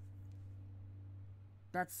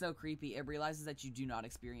 That's so creepy. It realizes that you do not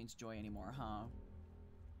experience joy anymore, huh?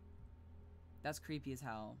 That's creepy as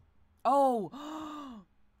hell. Oh!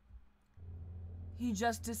 He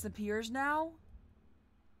just disappears now?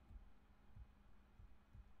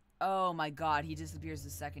 Oh my god, he disappears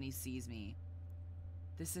the second he sees me.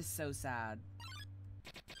 This is so sad.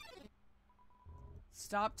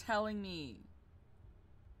 Stop telling me.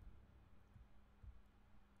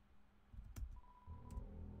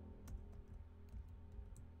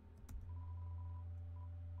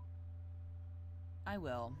 I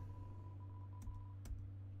will.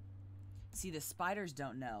 See, the spiders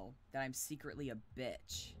don't know that I'm secretly a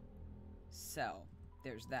bitch. So,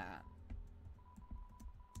 there's that.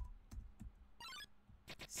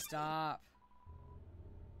 Stop.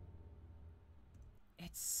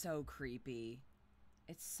 It's so creepy.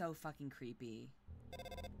 It's so fucking creepy.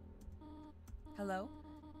 Hello?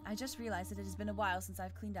 I just realized that it has been a while since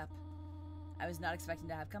I've cleaned up. I was not expecting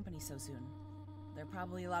to have company so soon. There are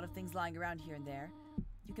probably a lot of things lying around here and there.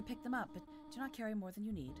 You can pick them up, but do not carry more than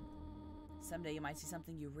you need. Someday you might see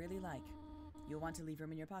something you really like. You'll want to leave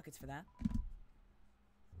room in your pockets for that.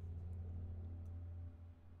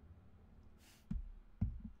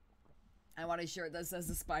 I want a shirt that says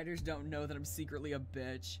the spiders don't know that I'm secretly a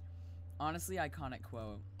bitch. Honestly, iconic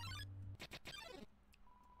quote.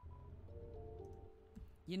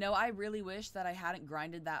 You know, I really wish that I hadn't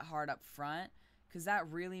grinded that hard up front, because that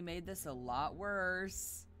really made this a lot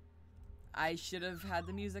worse. I should have had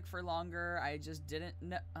the music for longer. I just didn't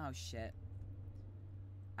know. Oh, shit.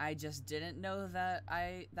 I just didn't know that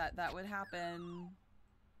that would happen.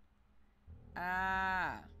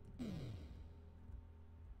 Ah.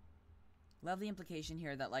 Love the implication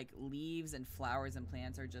here that, like, leaves and flowers and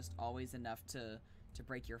plants are just always enough to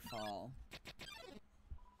break your fall.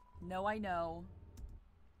 No, I know.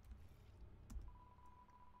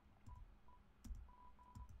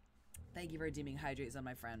 Thank you for redeeming Hydrate Zone,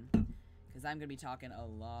 my friend. Because I'm going to be talking a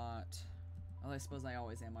lot. Well, I suppose I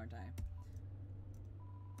always am, aren't I?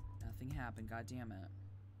 Nothing happened, god damn it.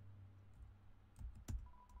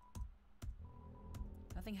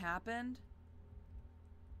 Nothing happened?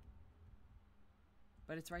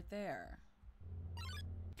 But it's right there.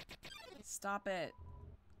 Stop it.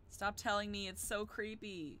 Stop telling me, it's so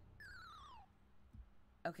creepy.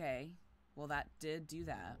 Okay. Well, that did do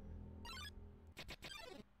that.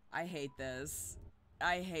 I hate this.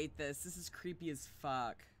 I hate this. This is creepy as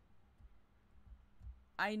fuck.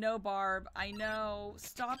 I know, Barb. I know.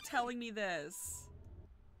 Stop telling me this.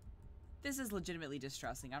 This is legitimately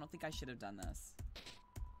distressing. I don't think I should have done this.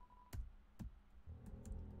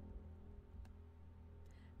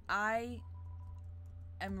 I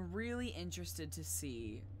am really interested to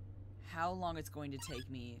see how long it's going to take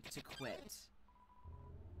me to quit.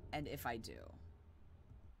 And if I do.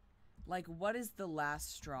 Like, what is the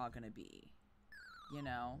last straw gonna be? You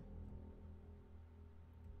know?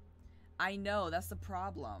 I know, that's the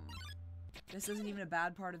problem. This isn't even a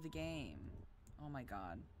bad part of the game. Oh my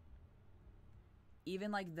god.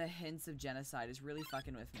 Even, like, the hints of genocide is really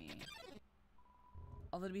fucking with me.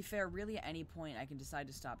 Although, to be fair, really at any point I can decide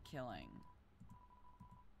to stop killing.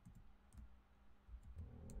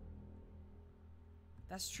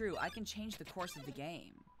 That's true. I can change the course of the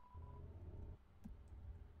game.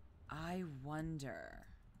 I wonder.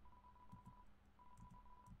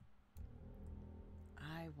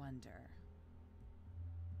 I wonder.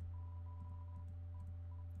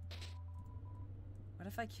 What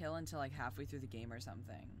if I kill until like halfway through the game or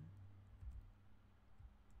something?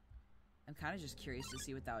 I'm kind of just curious to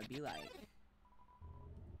see what that would be like.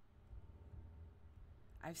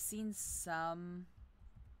 I've seen some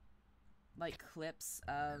like clips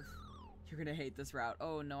of... You're gonna hate this route.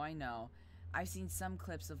 Oh no, I know. I've seen some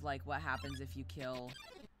clips of like what happens if you kill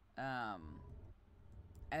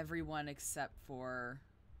everyone except for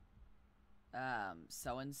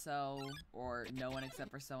so-and-so, or no one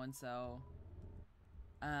except for so-and-so.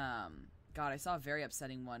 God, I saw a very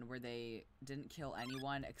upsetting one where they didn't kill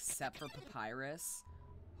anyone except for Papyrus.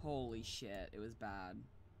 Holy shit, it was bad.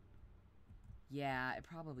 Yeah, it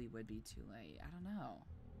probably would be too late. I don't know.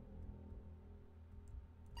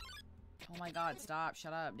 Oh my god, stop,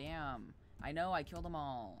 shut up, damn. I know, I killed them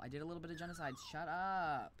all. I did a little bit of genocide. Shut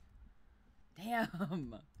up.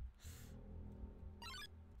 Damn.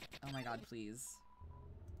 Oh my god, please.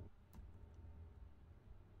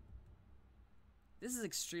 This is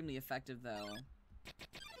extremely effective, though.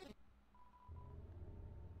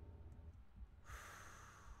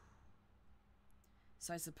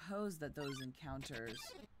 So I suppose that those encounters...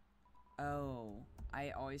 Oh,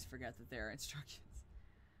 I always forget that there are instructions.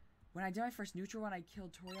 When I did my first neutral run, I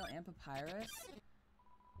killed Toriel and Papyrus?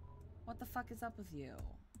 What the fuck is up with you?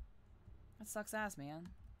 That sucks ass, man.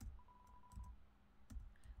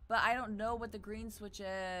 But I don't know what the green switch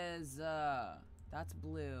is. That's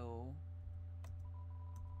blue.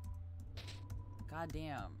 God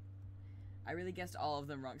damn. I really guessed all of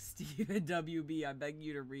them wrong. Steve and WB, I'm begging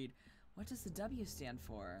you to read. What does the W stand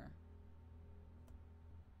for?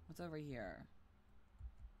 What's over here?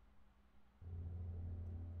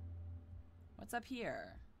 What's up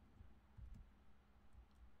here?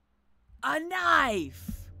 A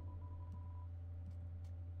knife!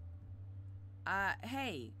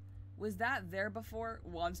 Hey, was that there before?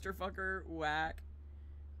 Monster fucker, whack.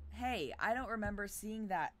 Hey, I don't remember seeing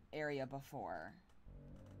that area before.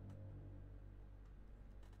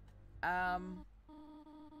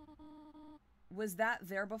 Was that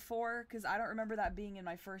there before? Because I don't remember that being in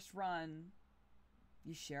my first run.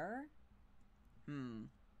 You sure?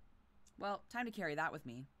 Well, time to carry that with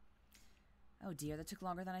me. Oh dear, that took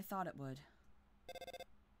longer than I thought it would.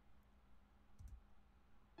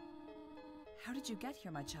 How did you get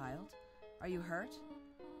here, my child? Are you hurt?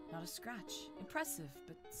 Not a scratch. Impressive,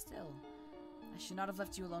 but still. I should not have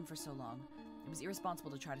left you alone for so long. It was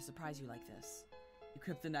irresponsible to try to surprise you like this.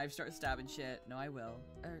 Equip the knife, start stabbing shit. No, I will.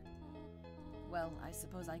 Well, I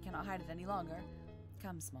suppose I cannot hide it any longer.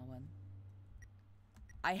 Come, small one.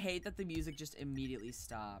 I hate that the music just immediately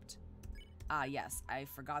stopped. Ah, yes, I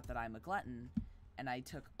forgot that I'm a glutton, and I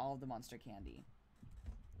took all the monster candy.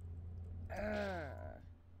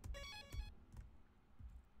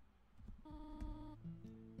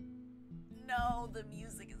 No, the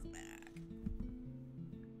music is back.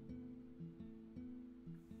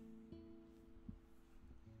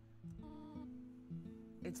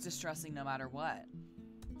 It's distressing no matter what.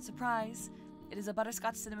 Surprise! It is a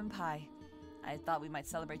butterscotch cinnamon pie. I thought we might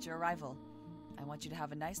celebrate your arrival. I want you to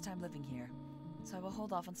have a nice time living here, so I will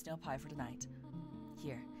hold off on snail pie for tonight.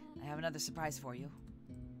 Here, I have another surprise for you.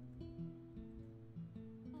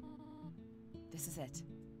 This is it.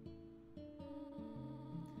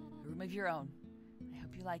 A room of your own. I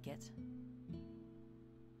hope you like it.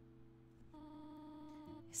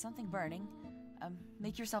 Is something burning?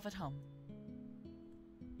 Make yourself at home.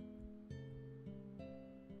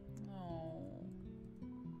 Oh.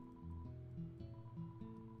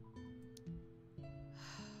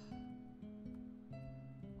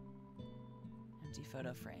 Empty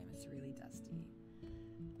photo frame. It's really dusty.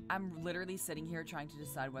 I'm literally sitting here trying to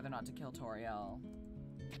decide whether or not to kill Toriel.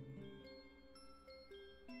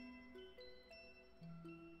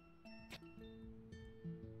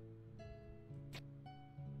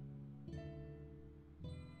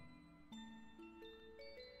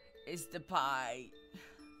 It's the pie.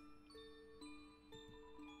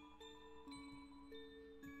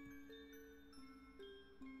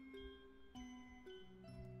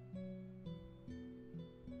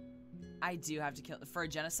 I do have to kill for a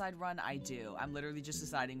genocide run. I do. I'm literally just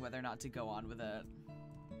deciding whether or not to go on with it.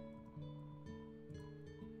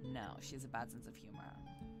 No, she has a bad sense of humor.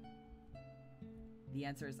 The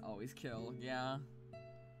answer is always kill. Yeah.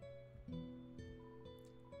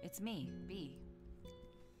 It's me, B.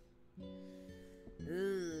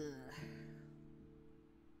 Ugh.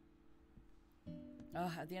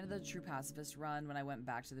 Oh, at the end of the True Pacifist run, when I went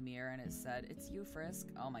back to the mirror and it said, "It's you, Frisk."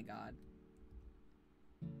 Oh my god.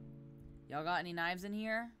 Y'all got any knives in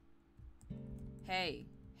here? Hey,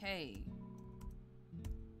 hey.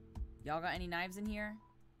 Y'all got any knives in here?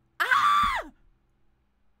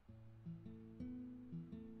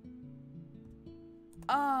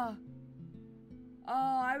 Ah! Oh,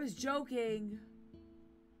 I was joking.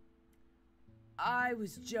 I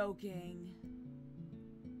was joking.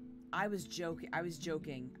 I was joking. I was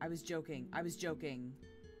joking. I was joking. I was joking.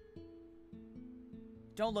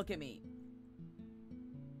 Don't look at me.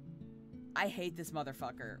 I hate this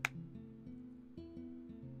motherfucker.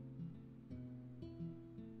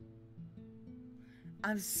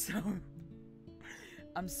 I'm so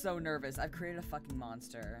nervous. I've created a fucking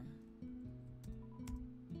monster.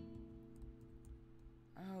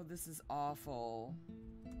 Oh, this is awful.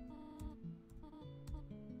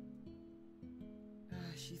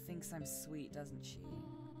 She thinks I'm sweet, doesn't she?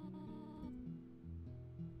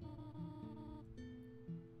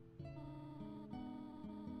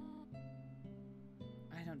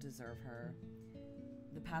 I don't deserve her.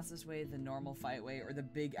 The pacifist way, the normal fight way, or the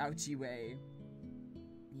big ouchie way.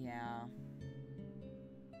 Yeah.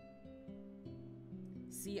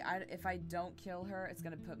 See, if I don't kill her, it's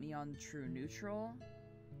gonna put me on true neutral.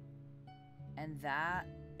 And that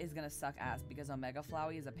is gonna suck ass because Omega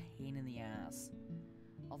Flowey is a pain in the ass.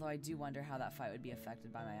 Although I do wonder how that fight would be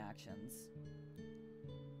affected by my actions.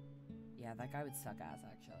 Yeah, that guy would suck ass,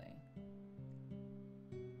 actually.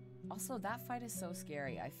 Also, that fight is so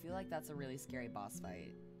scary. I feel like that's a really scary boss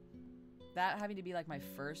fight. That having to be like my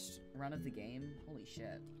first run of the game, holy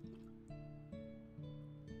shit.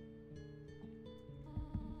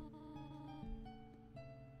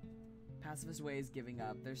 Pacifist Way is giving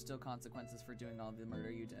up. There's still consequences for doing all the murder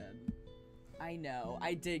you did. I know.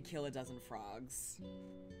 I did kill a dozen frogs.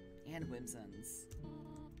 And Whimsons.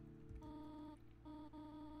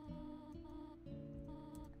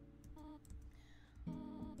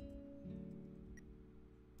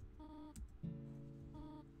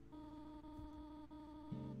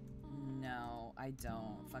 No, I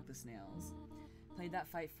don't. Fuck the snails. Played that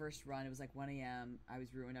fight first run. It was like 1 a.m. I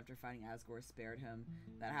was ruined after fighting Asgore. Spared him.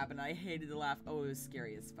 That happened. I hated the laugh. Oh, it was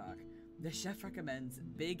scary as fuck. The chef recommends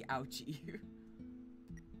big ouchie.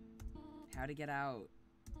 How to get out?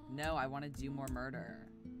 No, I want to do more murder.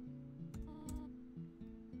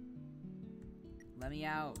 Let me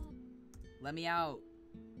out. Let me out.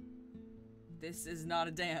 This is not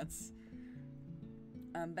a dance.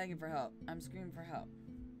 I'm begging for help. I'm screaming for help.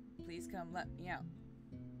 Please come let me out.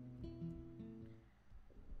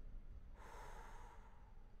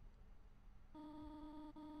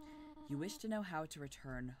 You wish to know how to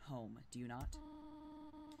return home, do you not?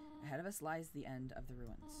 Ahead of us lies the end of the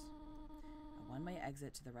ruins. A one-way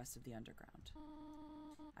exit to the rest of the underground.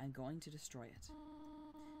 I'm going to destroy it.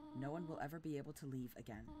 No one will ever be able to leave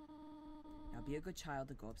again. Now be a good child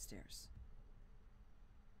and go upstairs.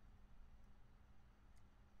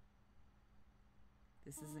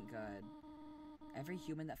 This isn't good. Every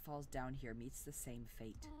human that falls down here meets the same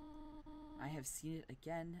fate. I have seen it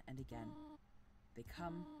again and again. They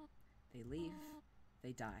come, they leave,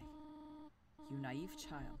 they die. You naive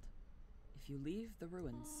child. If you leave the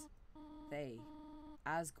ruins, they,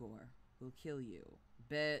 Asgore, will kill you.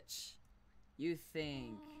 Bitch. You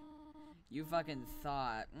think. You fucking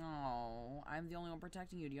thought. Oh, I'm the only one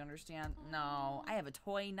protecting you. Do you understand? No, I have a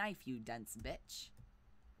toy knife, you dense bitch.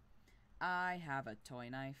 I have a toy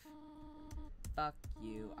knife. Fuck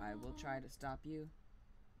you. I will try to stop you.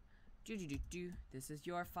 Do. This is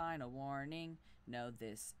your final warning. No,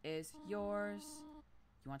 this is yours.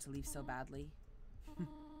 You want to leave so badly?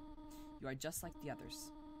 You are just like the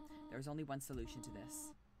others. There is only one solution to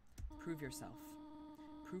this. Prove yourself.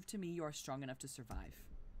 Prove to me you are strong enough to survive.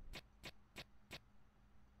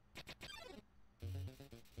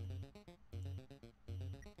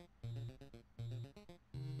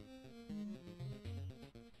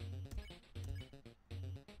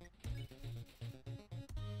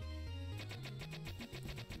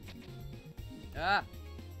 Ah!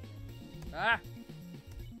 Ah!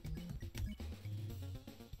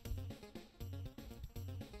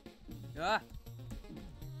 Ah!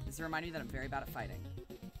 This reminds me that I'm very bad at fighting.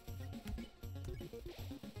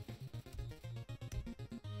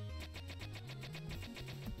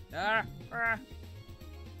 Ah! Ah!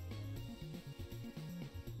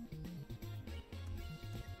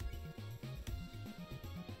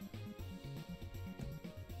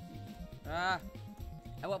 Ah!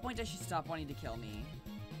 At what point does she stop wanting to kill me?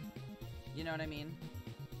 You know what I mean?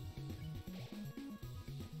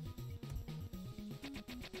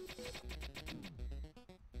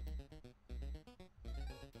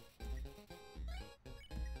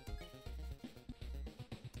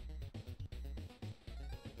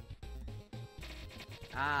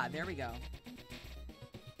 Ah, there we go.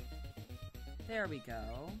 There we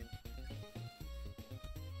go.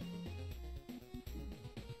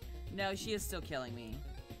 No, she is still killing me.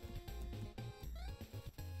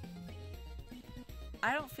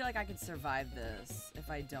 I don't feel like I could survive this if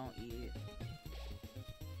I don't eat.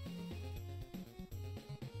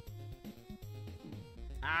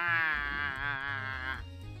 Ah!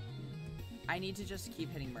 I need to just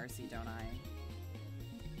keep hitting Mercy, don't I?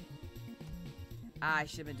 Ah, I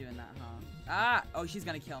should have been doing that, huh? Ah! Oh, she's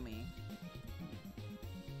gonna kill me.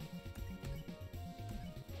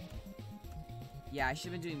 Yeah, I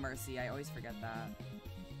should have been doing Mercy. I always forget that.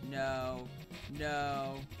 No.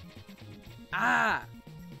 No. Ah!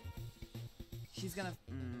 She's gonna...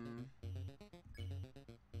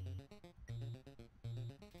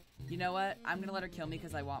 You know what? I'm gonna let her kill me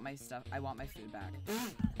because I want my stuff. I want my food back.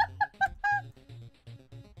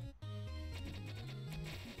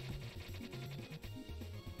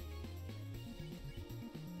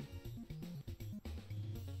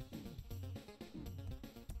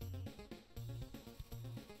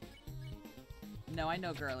 No, I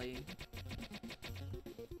know, girly.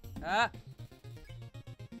 Ah!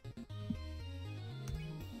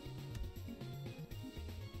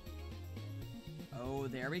 Oh,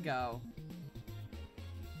 there we go.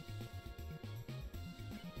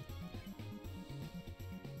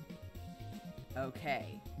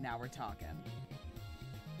 Okay, now we're talking.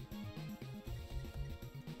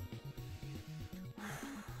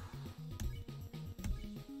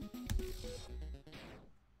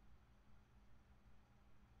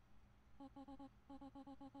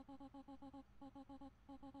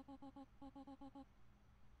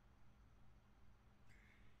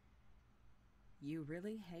 You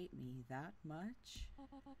really hate me that much?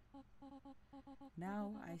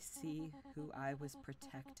 Now I see who I was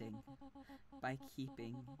protecting by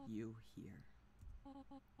keeping you here.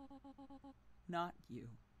 Not you,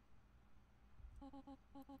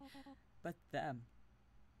 but them.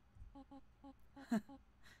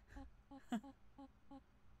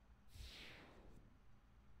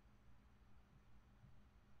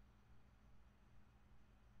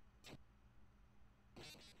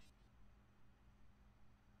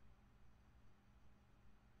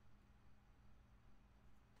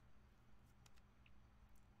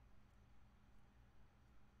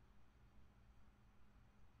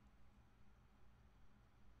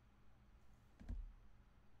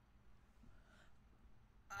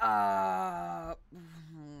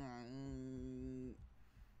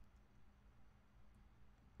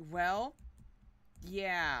 Well,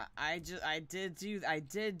 yeah, I did do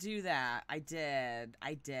that. I did.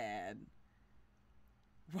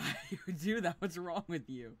 Why do you do that? What's wrong with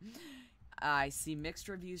you? I see mixed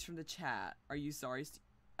reviews from the chat. Are you sorry?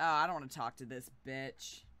 Oh, I don't want to talk to this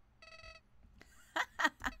bitch.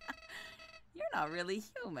 You're not really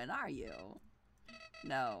human, are you?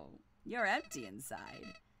 No, you're empty inside.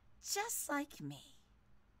 Just like me.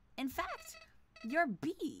 In fact, you're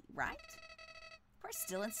B, right? We're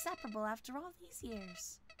still inseparable after all these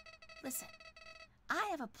years. Listen, I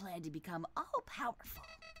have a plan to become all-powerful.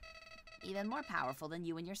 Even more powerful than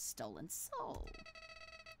you and your stolen soul.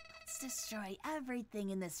 Let's destroy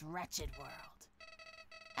everything in this wretched world.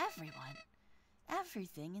 Everyone.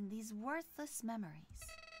 Everything in these worthless memories.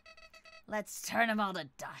 Let's turn them all to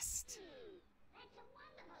dust. That's a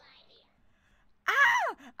wonderful idea.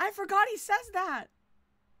 Ah! I forgot he says that.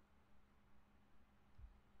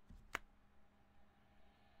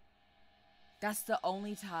 That's the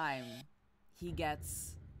only time he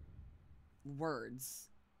gets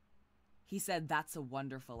words. He said, that's a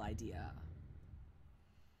wonderful idea.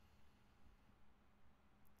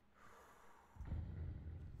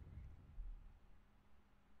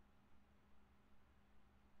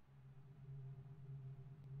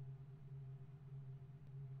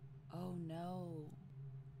 Oh no.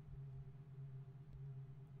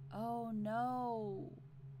 Oh no.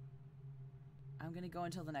 I'm gonna go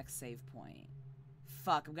until the next save point.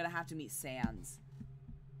 Fuck, I'm gonna have to meet Sans.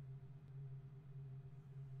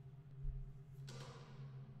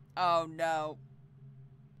 Oh no.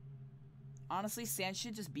 Honestly, Sans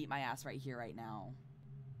should just beat my ass right here, right now.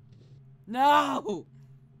 No!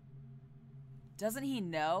 Doesn't he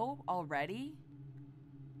know already?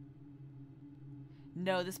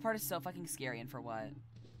 No, this part is so fucking scary, and for what?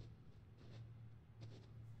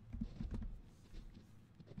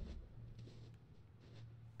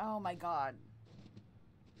 Oh my god.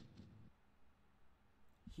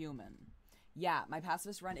 Human. Yeah, my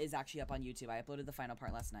pacifist run is actually up on YouTube. I uploaded the final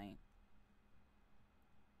part last night.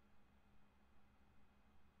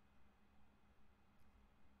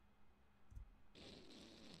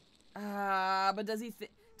 But does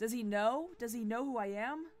he know? Does he know who I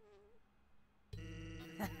am?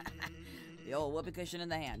 The old whoopee cushion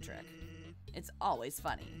and the hand trick. It's always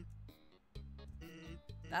funny.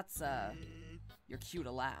 That's, your cue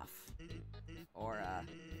to laugh. Or,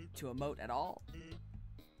 to emote at all.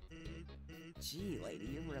 Gee, lady,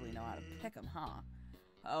 you really know how to pick 'em, huh?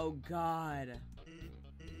 Oh, God.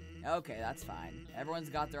 Okay, that's fine. Everyone's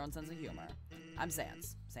got their own sense of humor. I'm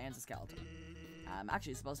Sans. Sans the skeleton. I'm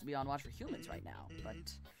actually supposed to be on watch for humans right now, but,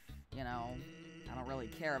 you know, I don't really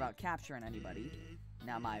care about capturing anybody.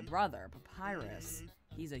 Now, my brother, Papyrus,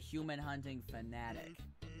 he's a human hunting fanatic.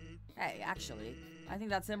 Hey, actually, I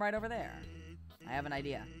think that's him right over there. I have an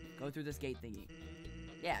idea. Go through this gate thingy.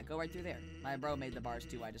 Yeah, go right through there. My bro made the bars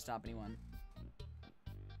too wide to stop anyone.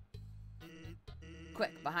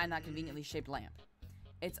 Quick, behind that conveniently shaped lamp.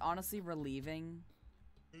 It's honestly relieving.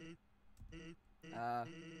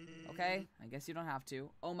 Okay, I guess you don't have to.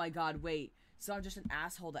 Oh my god, wait. So I'm just an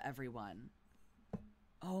asshole to everyone.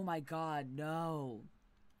 Oh my god, no.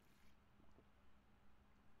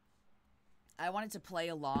 I wanted to play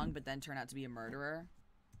along, but then turn out to be a murderer.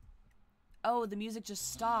 Oh, the music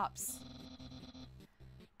just stops.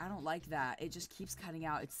 I don't like that. It just keeps cutting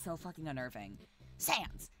out. It's so fucking unnerving.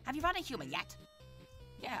 Sans, have you run a human yet?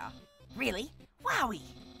 Yeah. Really? Wowie!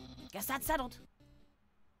 Guess that's settled.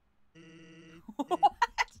 What?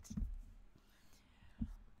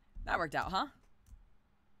 That worked out, huh?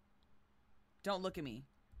 Don't look at me.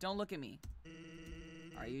 Don't look at me.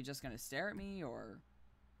 Are you just gonna stare at me, or...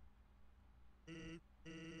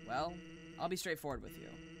 Well, I'll be straightforward with you.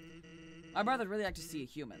 My brother'd really like to see a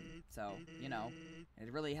human, so, you know,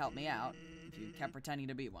 it'd really help me out if you kept pretending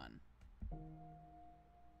to be one.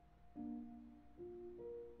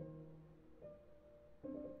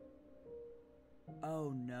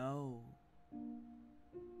 Oh no.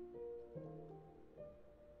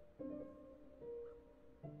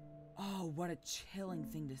 Oh, what a chilling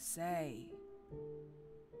thing to say.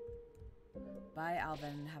 Bye,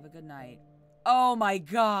 Alvin. Have a good night. Oh my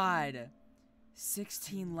god!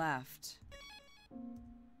 16 left.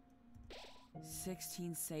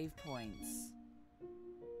 16 save points.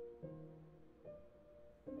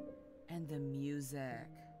 And the music.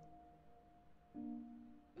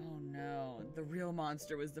 Oh no, the real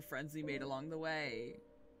monster was the friends we made along the way.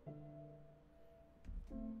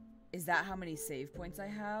 Is that how many save points I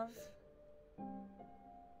have? Oh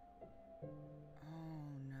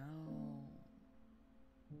no.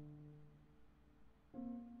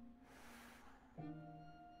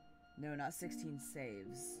 No, not 16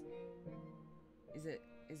 saves. Is it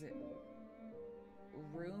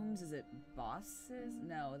rooms? Is it bosses?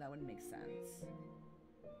 No, that wouldn't make sense.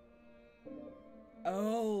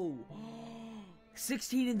 Oh,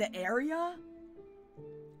 16 in the area?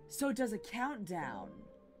 So it does a countdown.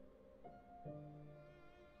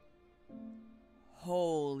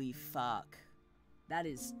 Holy fuck. That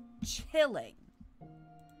is chilling.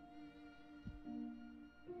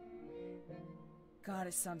 God,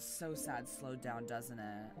 it sounds so sad slowed down, doesn't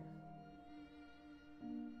it?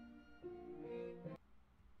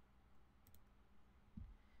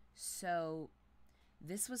 So,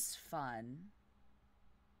 this was fun.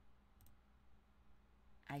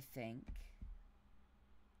 I think.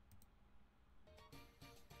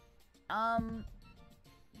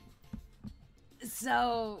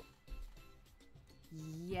 So,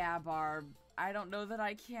 yeah, Barb. I don't know that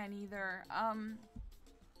I can either.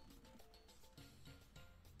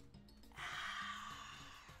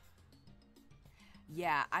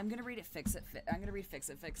 Yeah, I'm gonna read it, I'm gonna read Fix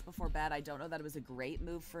It Fix before bed. I don't know that it was a great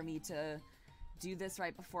move for me to do this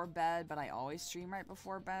right before bed, but I always stream right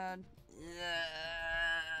before bed.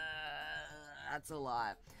 That's a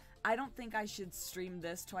lot. I don't think I should stream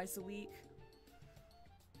this twice a week.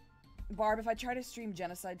 Barb, if I try to stream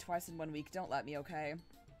Genocide twice in 1 week, don't let me, okay?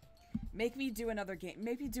 Make me do another game.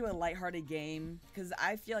 Maybe do a lighthearted game, because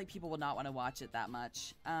I feel like people will not want to watch it that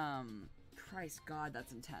much. Christ God,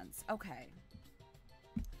 that's intense. Okay.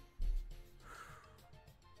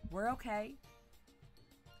 We're okay.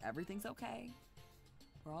 Everything's okay.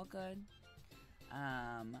 We're all good.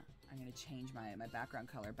 I'm gonna change my background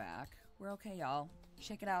color back. We're okay, y'all.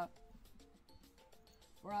 Check it out.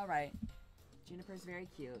 We're alright. Juniper's very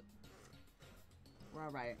cute. We're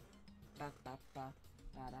alright.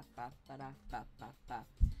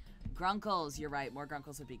 Grunkles, you're right. More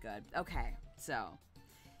grunkles would be good. Okay, so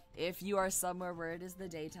if you are somewhere where it is the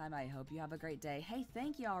daytime, I hope you have a great day. Hey,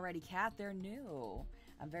 thank you already, Kat. They're new.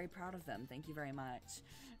 I'm very proud of them. Thank you very much.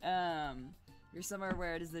 You're somewhere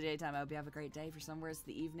where it is the daytime. I hope you have a great day. For somewhere it's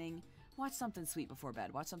the evening, watch something sweet before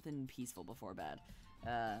bed. Watch something peaceful before bed.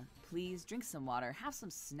 Please drink some water. Have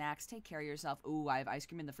some snacks. Take care of yourself. Ooh, I have ice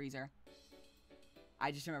cream in the freezer.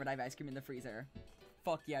 I just remembered I have ice cream in the freezer.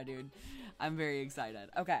 Fuck yeah, dude. I'm very excited.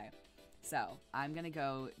 Okay. So, I'm gonna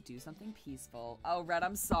go do something peaceful. Oh, Red,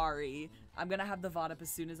 I'm sorry. I'm gonna have the VOD up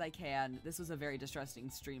as soon as I can. This was a very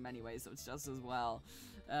distressing stream anyway, so it's just as well.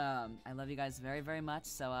 I love you guys very, very much,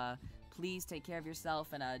 so, please take care of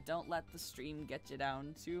yourself, and, don't let the stream get you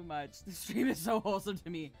down too much. The stream is so wholesome to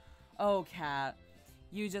me. Oh, Kat.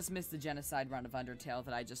 You just missed the Genocide run of Undertale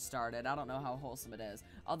that I just started. I don't know how wholesome it is.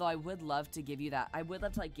 Although I would love to give you that. I would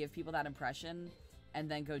love to, like, give people that impression and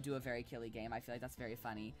then go do a very killy game. I feel like that's very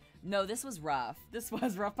funny. No, this was rough. This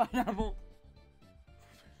was rough, Pineapple.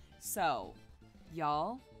 So,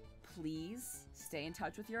 y'all, please stay in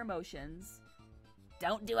touch with your emotions.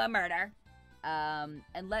 Don't do a murder.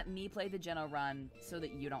 And let me play the Geno run so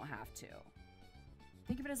that you don't have to.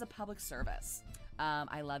 Think of it as a public service.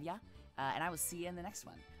 I love ya, and I will see you in the next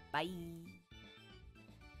one. Bye.